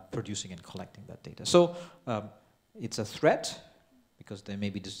producing and collecting that data. So it's a threat, because there may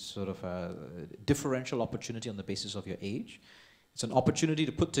be this sort of differential opportunity on the basis of your age. It's an opportunity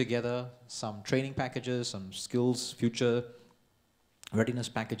to put together some training packages, some skills, future readiness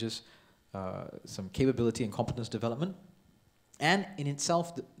packages, some capability and competence development. And in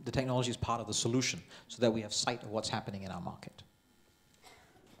itself, the technology is part of the solution, so that we have sight of what's happening in our market.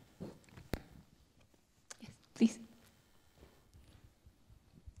 Yes, please.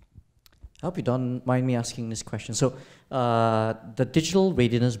 I hope you don't mind me asking this question. So the digital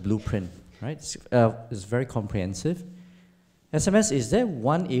readiness blueprint, right, is very comprehensive. SMS, is there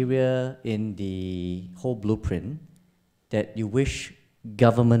one area in the whole blueprint that you wish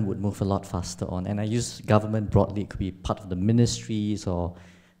government would move a lot faster on? And I use government broadly. It could be part of the ministries or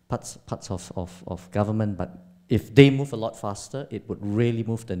parts of government, but if they move a lot faster, it would really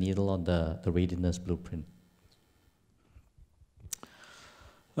move the needle on the readiness blueprint.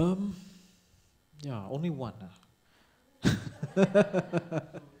 Yeah, only one.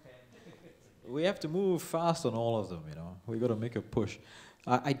 We have to move fast on all of them, you know. We've got to make a push.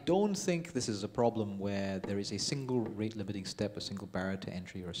 I don't think this is a problem where there is a single rate limiting step, a single barrier to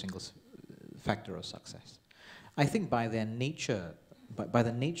entry, or a single factor of success. I think by their nature, by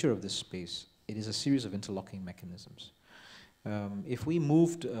the nature of this space, it is a series of interlocking mechanisms. If we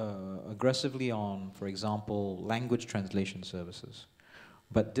moved aggressively on, for example, language translation services,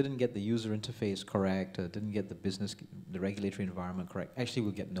 but didn't get the user interface correct, didn't get the regulatory environment correct, actually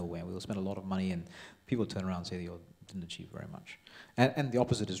we'll get nowhere. We'll spend a lot of money and people turn around and say they didn't achieve very much. And the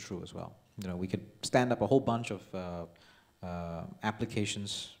opposite is true as well. You know, we could stand up a whole bunch of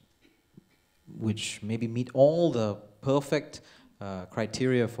applications which maybe meet all the perfect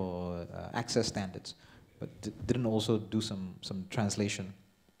criteria for access standards, but didn't also do some translation.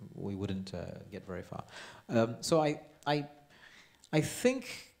 We wouldn't get very far. So I think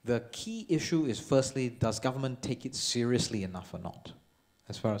the key issue is, firstly, does government take it seriously enough or not,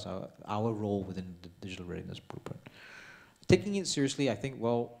 as far as our role within the digital readiness blueprint. Taking it seriously, I think,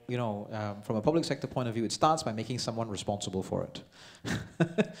 well, you know, from a public sector point of view, it starts by making someone responsible for it.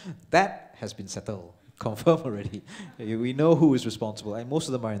 That has been settled, confirmed already. We know who is responsible, and most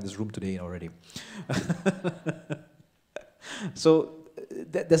of them are in this room today already. So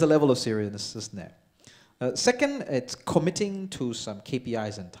there's a level of seriousness there. Second, it's committing to some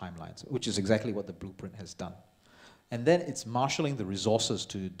KPIs and timelines, which is exactly what the blueprint has done. And then it's marshalling the resources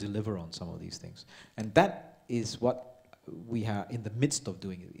to deliver on some of these things. And that is what we are in the midst of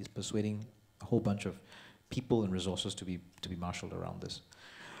doing, is persuading a whole bunch of people and resources to be marshaled around this.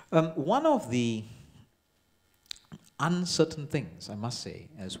 One of the uncertain things, I must say,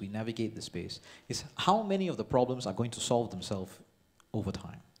 as we navigate the space, is how many of the problems are going to solve themselves over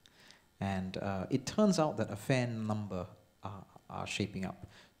time. And it turns out that a fair number are shaping up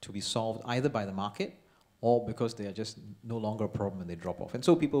to be solved either by the market or because they are just no longer a problem and they drop off. And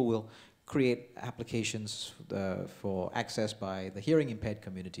so people will create applications for access by the hearing impaired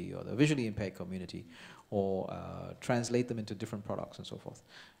community or the visually impaired community, or translate them into different products and so forth,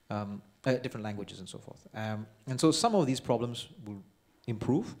 different languages and so forth. And so some of these problems will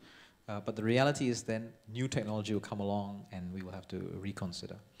improve, but the reality is then new technology will come along and we will have to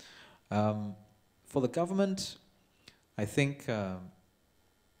reconsider. For the government, I think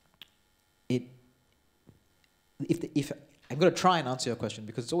if I'm going to try and answer your question,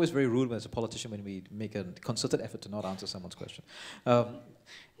 because it's always very rude as a politician when we make a concerted effort to not answer someone's question.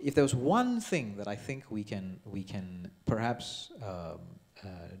 If there was one thing that I think we can perhaps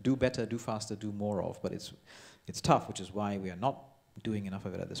do better, do faster, do more of, but it's tough, which is why we are not doing enough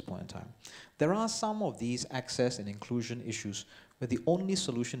of it at this point in time. There are some of these access and inclusion issues where the only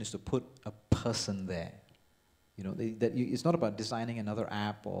solution is to put a person there. You know, it's not about designing another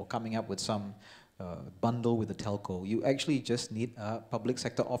app or coming up with some bundle with a telco. You actually just need a public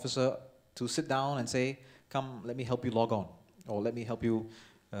sector officer to sit down and say, come, let me help you log on, or let me help you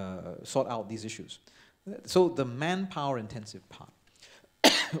sort out these issues. So the manpower intensive part.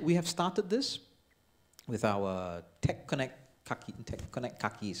 We have started this with our Tech Connect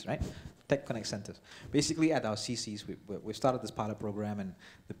Kakis, right? Tech Connect centers. Basically at our CCs, we've started this pilot program and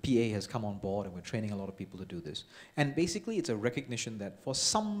the PA has come on board and we're training a lot of people to do this. And basically it's a recognition that for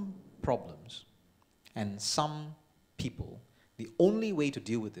some problems and some people, the only way to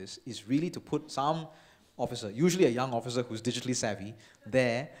deal with this is really to put some officer, usually a young officer who's digitally savvy,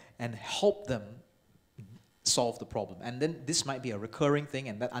 there and help them solve the problem. And then this might be a recurring thing,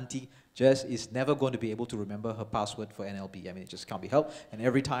 and that auntie just is never going to be able to remember her password for NLB. I mean, it just can't be helped, and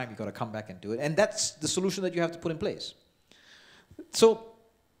every time you've got to come back and do it. And that's the solution that you have to put in place. So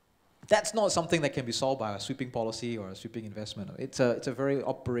that's not something that can be solved by a sweeping policy or a sweeping investment. It's a very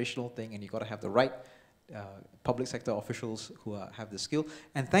operational thing, and you've got to have the right public sector officials who have the skill.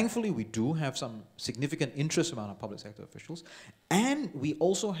 And thankfully, we do have some significant interest among our public sector officials. And we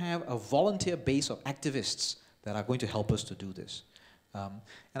also have a volunteer base of activists that are going to help us to do this. And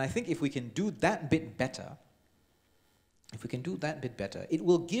I think if we can do that bit better, it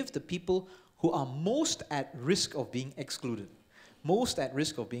will give the people who are most at risk of being excluded, most at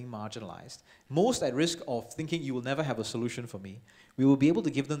risk of being marginalized, most at risk of thinking you will never have a solution for me, we will be able to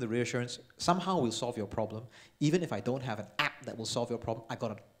give them the reassurance, somehow we'll solve your problem. Even if I don't have an app that will solve your problem, I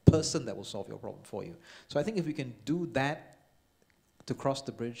got a person that will solve your problem for you. So I think if we can do that to cross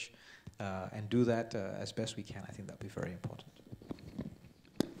the bridge and do that as best we can, I think that would be very important.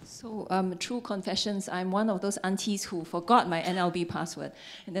 So, true confessions, I'm one of those aunties who forgot my NLB password,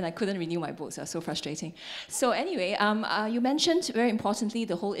 and then I couldn't renew my books. It was so frustrating. So anyway, you mentioned, very importantly,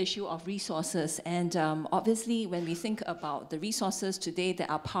 the whole issue of resources. And obviously, when we think about the resources today that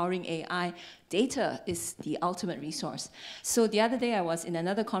are powering AI, data is the ultimate resource. So the other day, I was in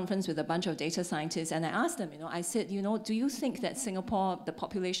another conference with a bunch of data scientists, and I asked them, I said, do you think that Singapore, the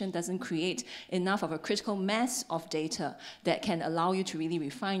population, doesn't create enough of a critical mass of data that can allow you to really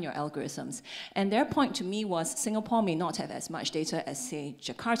refine your algorithms? And their point to me was Singapore may not have as much data as, say,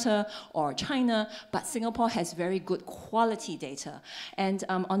 Jakarta or China, but Singapore has very good quality data. And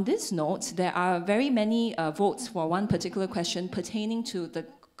on this note, there are very many votes for one particular question pertaining to the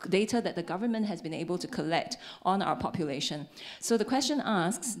data that the government has been able to collect on our population. So the question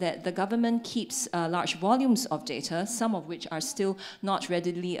asks that the government keeps large volumes of data, some of which are still not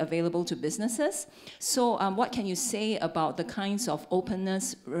readily available to businesses. So what can you say about the kinds of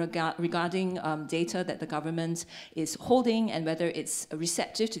openness regarding data that the government is holding, and whether it's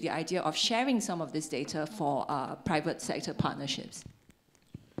receptive to the idea of sharing some of this data for private sector partnerships?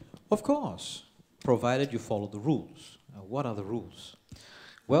 Of course, provided you follow the rules. What are the rules?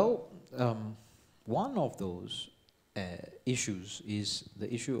 Well, one of those issues is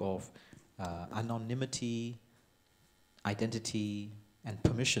the issue of anonymity, identity, and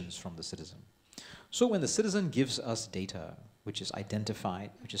permissions from the citizen. So when the citizen gives us data which is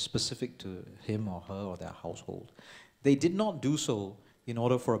identified, which is specific to him or her or their household, they did not do so in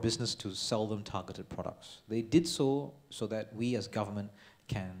order for a business to sell them targeted products. They did so that we as government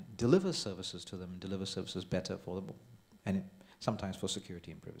can deliver services to them, deliver services better for them, and sometimes for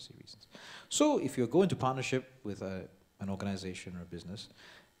security and privacy reasons. So if you go into partnership with an organization or a business,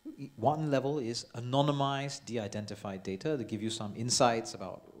 one level is anonymized, de-identified data to give you some insights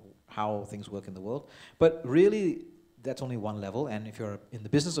about how things work in the world. But really, that's only one level. And if you're in the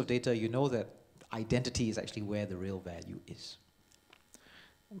business of data, you know that identity is actually where the real value is.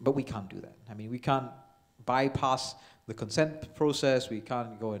 But we can't do that. I mean, we can't bypass the consent process. We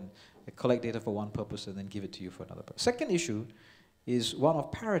can't go and collect data for one purpose and then give it to you for another purpose. Second issue is one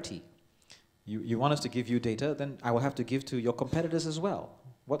of parity. You want us to give you data, then I will have to give to your competitors as well.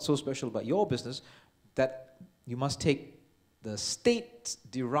 What's so special about your business that you must take the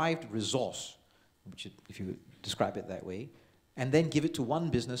state-derived resource, which if you describe it that way, and then give it to one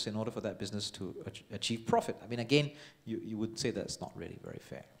business in order for that business to achieve profit. I mean, again, you would say that's not really very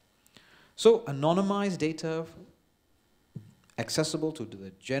fair. So anonymized data, accessible to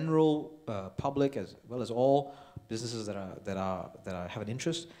the general public as well as all businesses that have an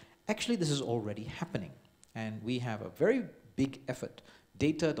interest. Actually, this is already happening, and we have a very big effort,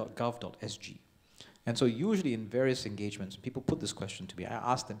 data.gov.sg. And so usually in various engagements, people put this question to me. I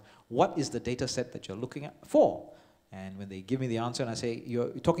ask them, what is the data set that you're looking at for? And when they give me the answer, and I say, you're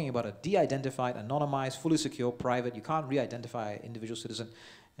talking about a de-identified, anonymized, fully secure, private, you can't re-identify an individual citizen,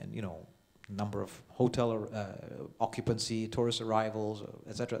 and number of hotel occupancy, tourist arrivals,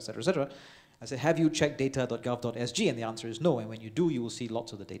 et cetera, et cetera, et cetera. I said, have you checked data.gov.sg? And the answer is no. And when you do, you will see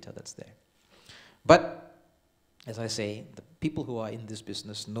lots of the data that's there. But as I say, the people who are in this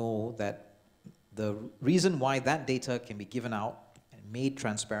business know that the reason why that data can be given out and made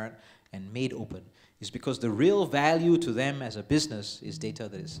transparent and made open is because the real value to them as a business is data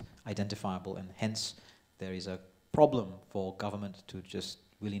that is identifiable, and hence there is a problem for government to just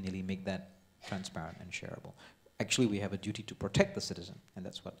willy-nilly make that transparent and shareable. Actually, we have a duty to protect the citizen, and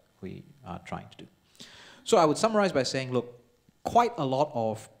that's what we are trying to do. So I would summarize by saying, look, quite a lot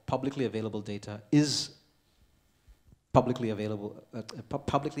of publicly available data is publicly available,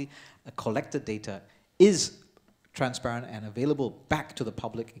 publicly collected data is transparent and available back to the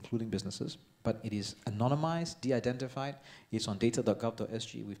public, including businesses, but it is anonymized, de-identified. It's on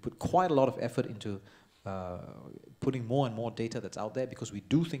data.gov.sg. We've put quite a lot of effort into putting more and more data that's out there, because we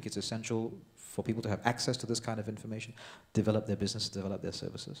do think it's essential for people to have access to this kind of information, develop their business, develop their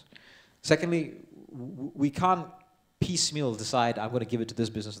services. Secondly, we can't piecemeal decide, I'm going to give it to this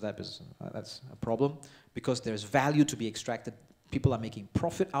business or that business. That's a problem, because there's value to be extracted. People are making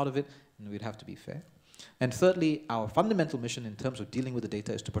profit out of it, and we'd have to be fair. And thirdly, our fundamental mission in terms of dealing with the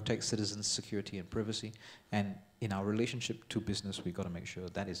data is to protect citizens' security and privacy. And in our relationship to business, we've got to make sure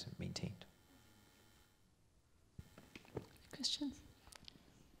that is maintained. Questions?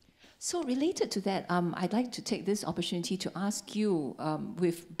 So related to that, I'd like to take this opportunity to ask you,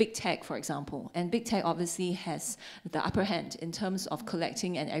 with big tech, for example, and big tech obviously has the upper hand in terms of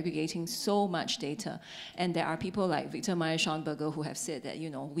collecting and aggregating so much data. And there are people like Victor Meyer-Schonberger who have said that,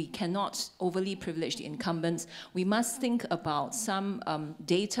 you know, we cannot overly privilege the incumbents. We must think about some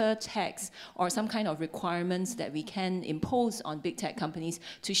data tax or some kind of requirements that we can impose on big tech companies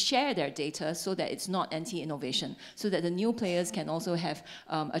to share their data so that it's not anti-innovation, so that the new players can also have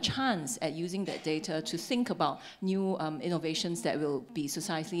a chance at using that data to think about new innovations that will be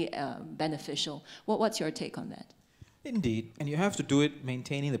societally beneficial. What's your take on that? Indeed, and you have to do it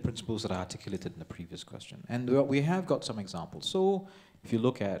maintaining the principles that are articulated in the previous question. And we have got some examples. So if you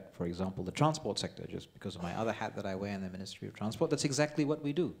look at, for example, the transport sector, just because of my other hat that I wear in the Ministry of Transport, that's exactly what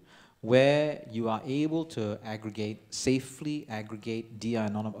we do, where you are able to aggregate, safely aggregate,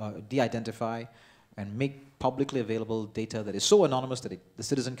 de-identify, and make publicly available data that is so anonymous that the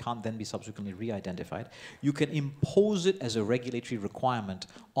citizen can't then be subsequently re-identified. You can impose it as a regulatory requirement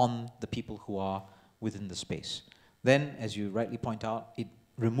on the people who are within the space. Then, as you rightly point out, it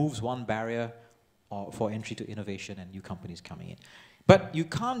removes one barrier for entry to innovation and new companies coming in. But you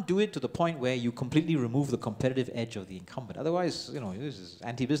can't do it to the point where you completely remove the competitive edge of the incumbent. Otherwise, you know, this is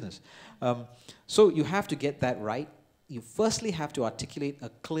anti-business. So you have to get that right. You firstly have to articulate a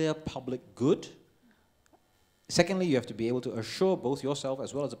clear public good. Secondly, you have to be able to assure both yourself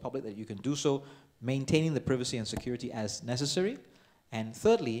as well as the public that you can do so, maintaining the privacy and security as necessary. And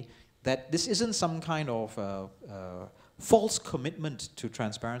thirdly, that this isn't some kind of false commitment to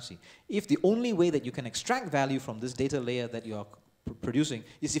transparency. If the only way that you can extract value from this data layer that you are producing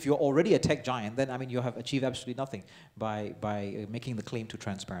is if you're already a tech giant, then I mean you have achieved absolutely nothing by making the claim to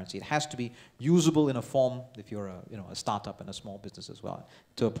transparency. It has to be usable in a form, if you're a startup and a small business as well,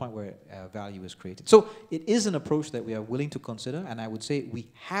 to a point where value is created. So it is an approach that we are willing to consider, and I would say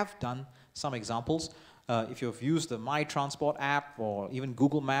we have done some examples. If you've used the My Transport app or even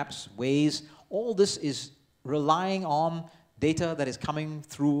Google Maps, Waze, all this is relying on data that is coming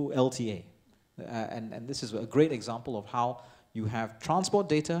through LTA. And this is a great example of how you have transport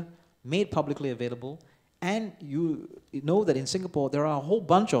data made publicly available, and you know that in Singapore there are a whole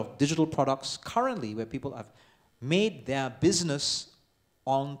bunch of digital products currently where people have made their business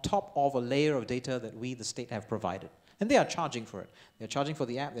on top of a layer of data that we, the state, have provided. And they are charging for it. They're charging for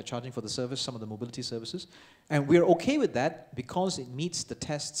the app, they're charging for the service, some of the mobility services. And we're okay with that because it meets the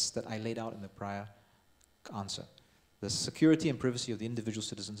tests that I laid out in the prior answer. The security and privacy of the individual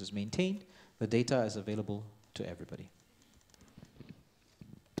citizens is maintained. The data is available to everybody.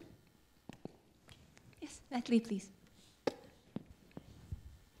 Yes, Natalie, please.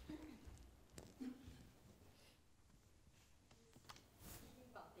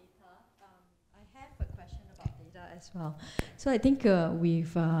 As well. So I think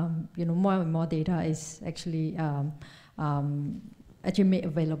with more and more data is actually made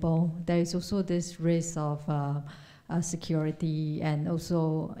available. There is also this risk of security, and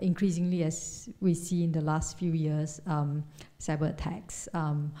also increasingly, as we see in the last few years, cyber attacks.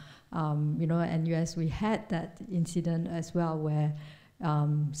 And US, we had that incident as well where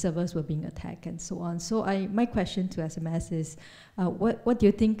servers were being attacked and so on. So my question to SMS is, what do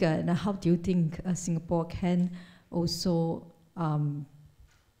you think, and how do you think Singapore can also, in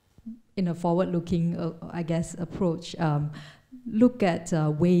a forward-looking, approach, look at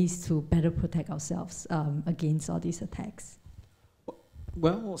ways to better protect ourselves against all these attacks?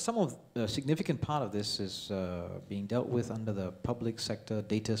 Well, some of the significant part of this is being dealt with under the Public Sector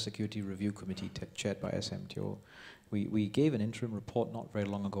Data Security Review Committee chaired by SM Teo. We gave an interim report not very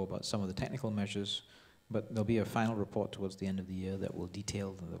long ago about some of the technical measures, but there'll be a final report towards the end of the year that will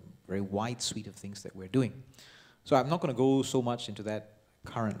detail the very wide suite of things that we're doing. So I'm not going to go so much into that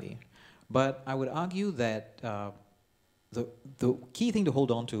currently, but I would argue that the key thing to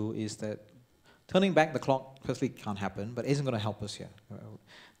hold on to is that turning back the clock firstly can't happen, but isn't going to help us here.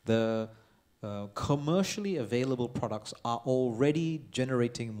 The commercially available products are already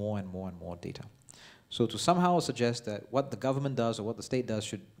generating more and more and more data. So to somehow suggest that what the government does or what the state does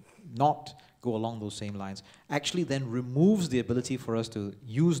should not go along those same lines actually then removes the ability for us to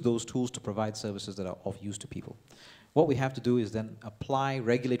use those tools to provide services that are of use to people. What we have to do is then apply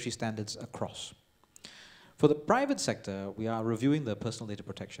regulatory standards across. For the private sector, we are reviewing the Personal Data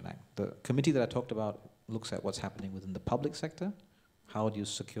Protection Act. The committee that I talked about looks at what's happening within the public sector. How do you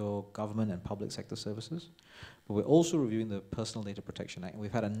secure government and public sector services? But we're also reviewing the Personal Data Protection Act. And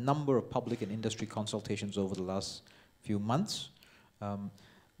we've had a number of public and industry consultations over the last few months.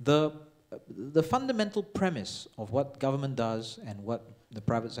 The fundamental premise of what government does and what the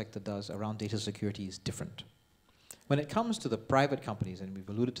private sector does around data security is different. When it comes to the private companies, and we've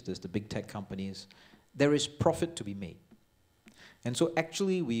alluded to this, the big tech companies, there is profit to be made. And so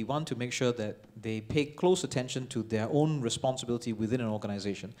actually we want to make sure that they pay close attention to their own responsibility within an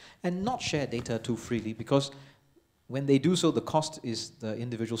organization and not share data too freely, because when they do so, the cost is the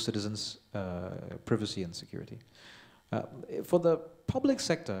individual citizens' privacy and security. For the public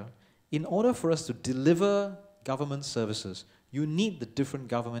sector, in order for us to deliver government services, you need the different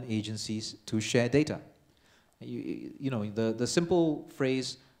government agencies to share data. You know, the simple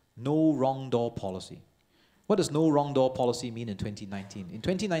phrase, no wrong door policy. What does no wrong door policy mean in 2019? In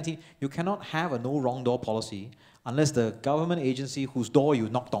 2019, you cannot have a no wrong door policy unless the government agency whose door you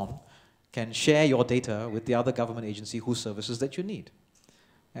knocked on can share your data with the other government agency whose services that you need.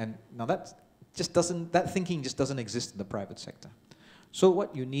 And now that thinking just doesn't exist in the private sector. So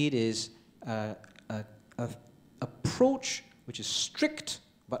what you need is an approach which is strict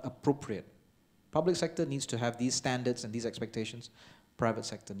but appropriate. Public sector needs to have these standards and these expectations. Private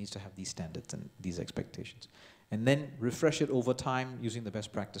sector needs to have these standards and these expectations. And then refresh it over time using the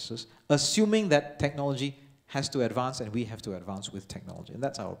best practices, assuming that technology has to advance and we have to advance with technology. And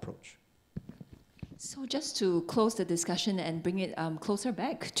that's our approach. So just to close the discussion and bring it closer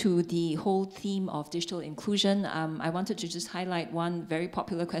back to the whole theme of digital inclusion, I wanted to just highlight one very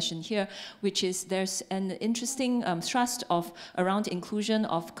popular question here, which is there's an interesting thrust around inclusion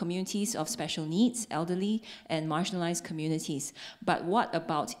of communities of special needs, elderly and marginalized communities. But what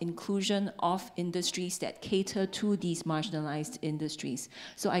about inclusion of industries that cater to these marginalized industries?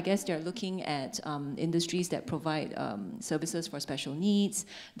 So I guess they're looking at industries that provide services for special needs,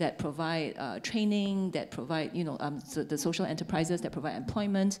 that provide training, that provide, the social enterprises that provide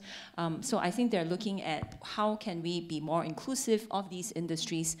employment. So I think they're looking at how can we be more inclusive of these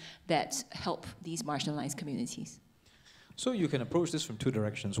industries that help these marginalized communities. So you can approach this from two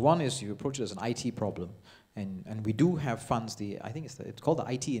directions. One is you approach it as an IT problem, and we do have funds. I think it's called the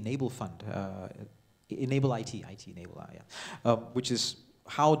IT Enable Fund, Enable IT, Enable, which is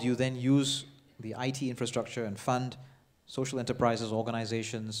how do you then use the IT infrastructure and fund social enterprises,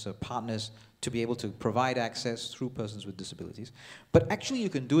 organizations, partners to be able to provide access through persons with disabilities. But actually you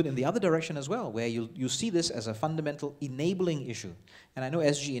can do it in the other direction as well, where you see this as a fundamental enabling issue. And I know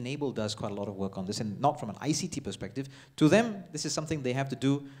SG Enable does quite a lot of work on this, and not from an ICT perspective. To them, this is something they have to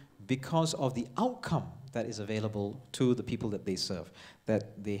do because of the outcome that is available to the people that they serve,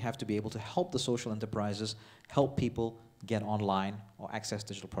 that they have to be able to help the social enterprises, help people get online or access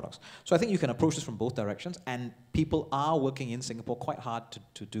digital products. So I think you can approach this from both directions, and people are working in Singapore quite hard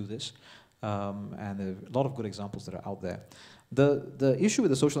to do this. And there are a lot of good examples that are out there. The issue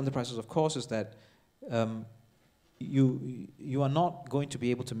with the social enterprises, of course, is that you are not going to be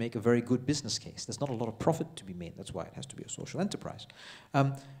able to make a very good business case. There's not a lot of profit to be made. That's why it has to be a social enterprise.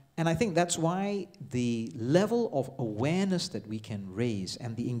 And I think that's why the level of awareness that we can raise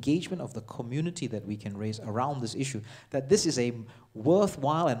and the engagement of the community that we can raise around this issue, that this is a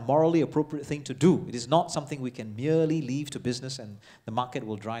worthwhile and morally appropriate thing to do. It is not something we can merely leave to business and the market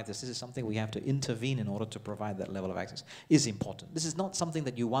will drive this. This is something we have to intervene in order to provide that level of access, is important. This is not something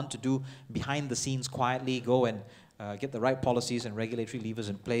that you want to do behind the scenes quietly, go and get the right policies and regulatory levers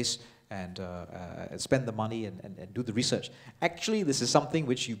in place and spend the money and do the research. Actually, this is something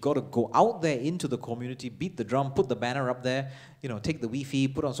which you've got to go out there into the community, beat the drum, put the banner up there, take the Wi-Fi,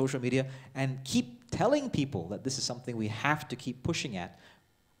 put it on social media, and keep telling people that this is something we have to keep pushing at,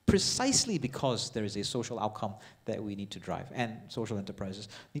 precisely because there is a social outcome that we need to drive, and social enterprises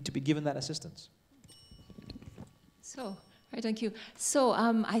need to be given that assistance. So, right, thank you. So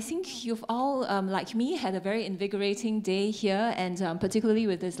I think you've all, like me, had a very invigorating day here, and particularly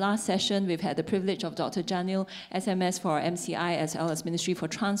with this last session, we've had the privilege of Dr. Janil, SMS for MCI, as well as Ministry for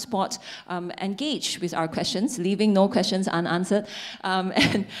Transport, engage with our questions, leaving no questions unanswered,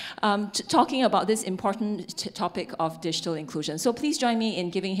 and talking about this important topic of digital inclusion. So please join me in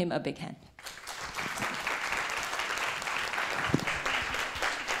giving him a big hand.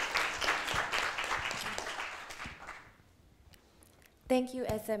 Thank you,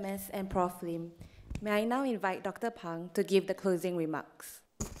 SMS and Prof. Lim. May I now invite Dr. Pang to give the closing remarks.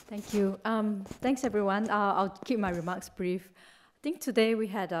 Thank you. Thanks, everyone. I'll keep my remarks brief. I think today we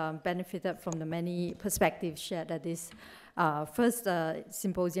had benefited from the many perspectives shared at this first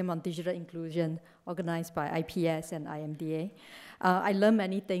symposium on digital inclusion organized by IPS and IMDA. I learned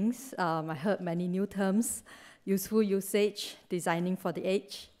many things. I heard many new terms, useful usage, designing for the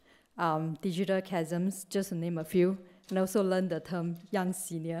age, digital chasms, just to name a few, and also learned the term young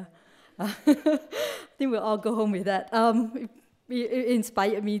senior. I think we'll all go home with that. It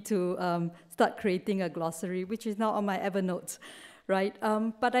inspired me to start creating a glossary, which is now on my Evernote, right?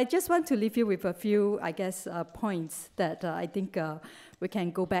 But I just want to leave you with a few, I guess, points that I think we can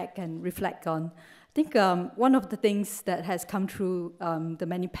go back and reflect on. I think one of the things that has come through the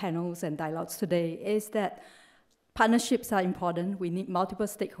many panels and dialogues today is that partnerships are important. We need multiple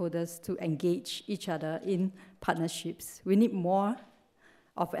stakeholders to engage each other in partnerships. We need more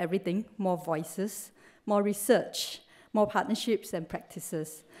of everything, more voices, more research, more partnerships and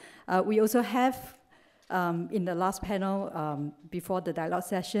practices. We also have, in the last panel, before the dialogue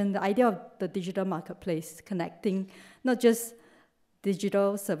session, the idea of the digital marketplace, connecting not just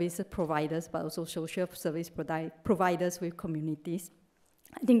digital service providers, but also social service providers with communities.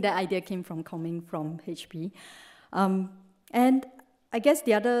 I think that idea came from HP. And I guess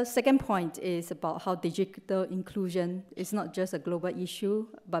the other second point is about how digital inclusion is not just a global issue,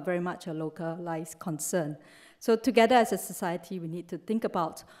 but very much a localized concern. So together as a society, we need to think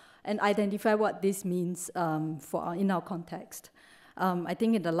about and identify what this means in our context. I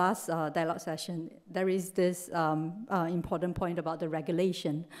think in the last dialogue session, there is this important point about the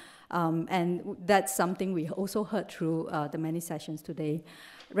regulation. And that's something we also heard through the many sessions today.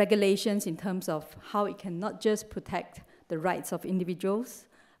 Regulations in terms of how it can not just protect the rights of individuals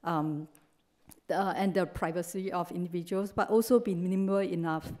and the privacy of individuals, but also be minimal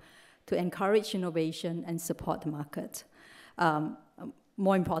enough to encourage innovation and support the market.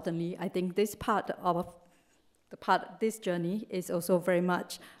 More importantly, I think this this journey is also very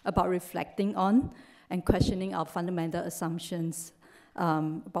much about reflecting on and questioning our fundamental assumptions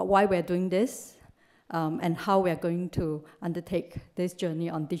about why we're doing this and how we're going to undertake this journey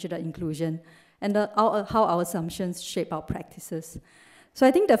on digital inclusion and how our assumptions shape our practices. So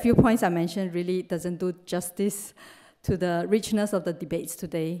I think the few points I mentioned really doesn't do justice to the richness of the debates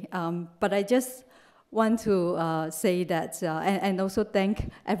today, but I just want to say that, and also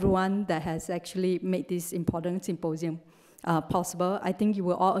thank everyone that has actually made this important symposium possible. I think you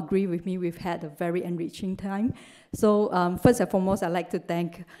will all agree with me, we've had a very enriching time. So first and foremost, I'd like to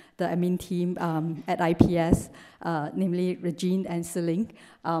thank the admin team at IPS, namely Regine and Celine,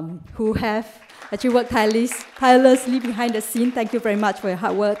 who have actually worked tirelessly behind the scene. Thank you very much for your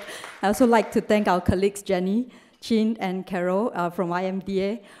hard work. I also like to thank our colleagues, Jenny, Chin and Carol from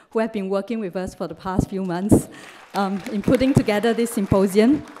IMDA, who have been working with us for the past few months in putting together this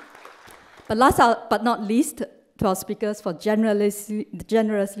symposium. But last but not least, to our speakers for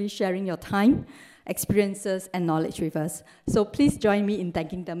generously sharing your time, experiences, and knowledge with us. So please join me in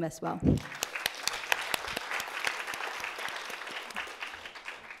thanking them as well.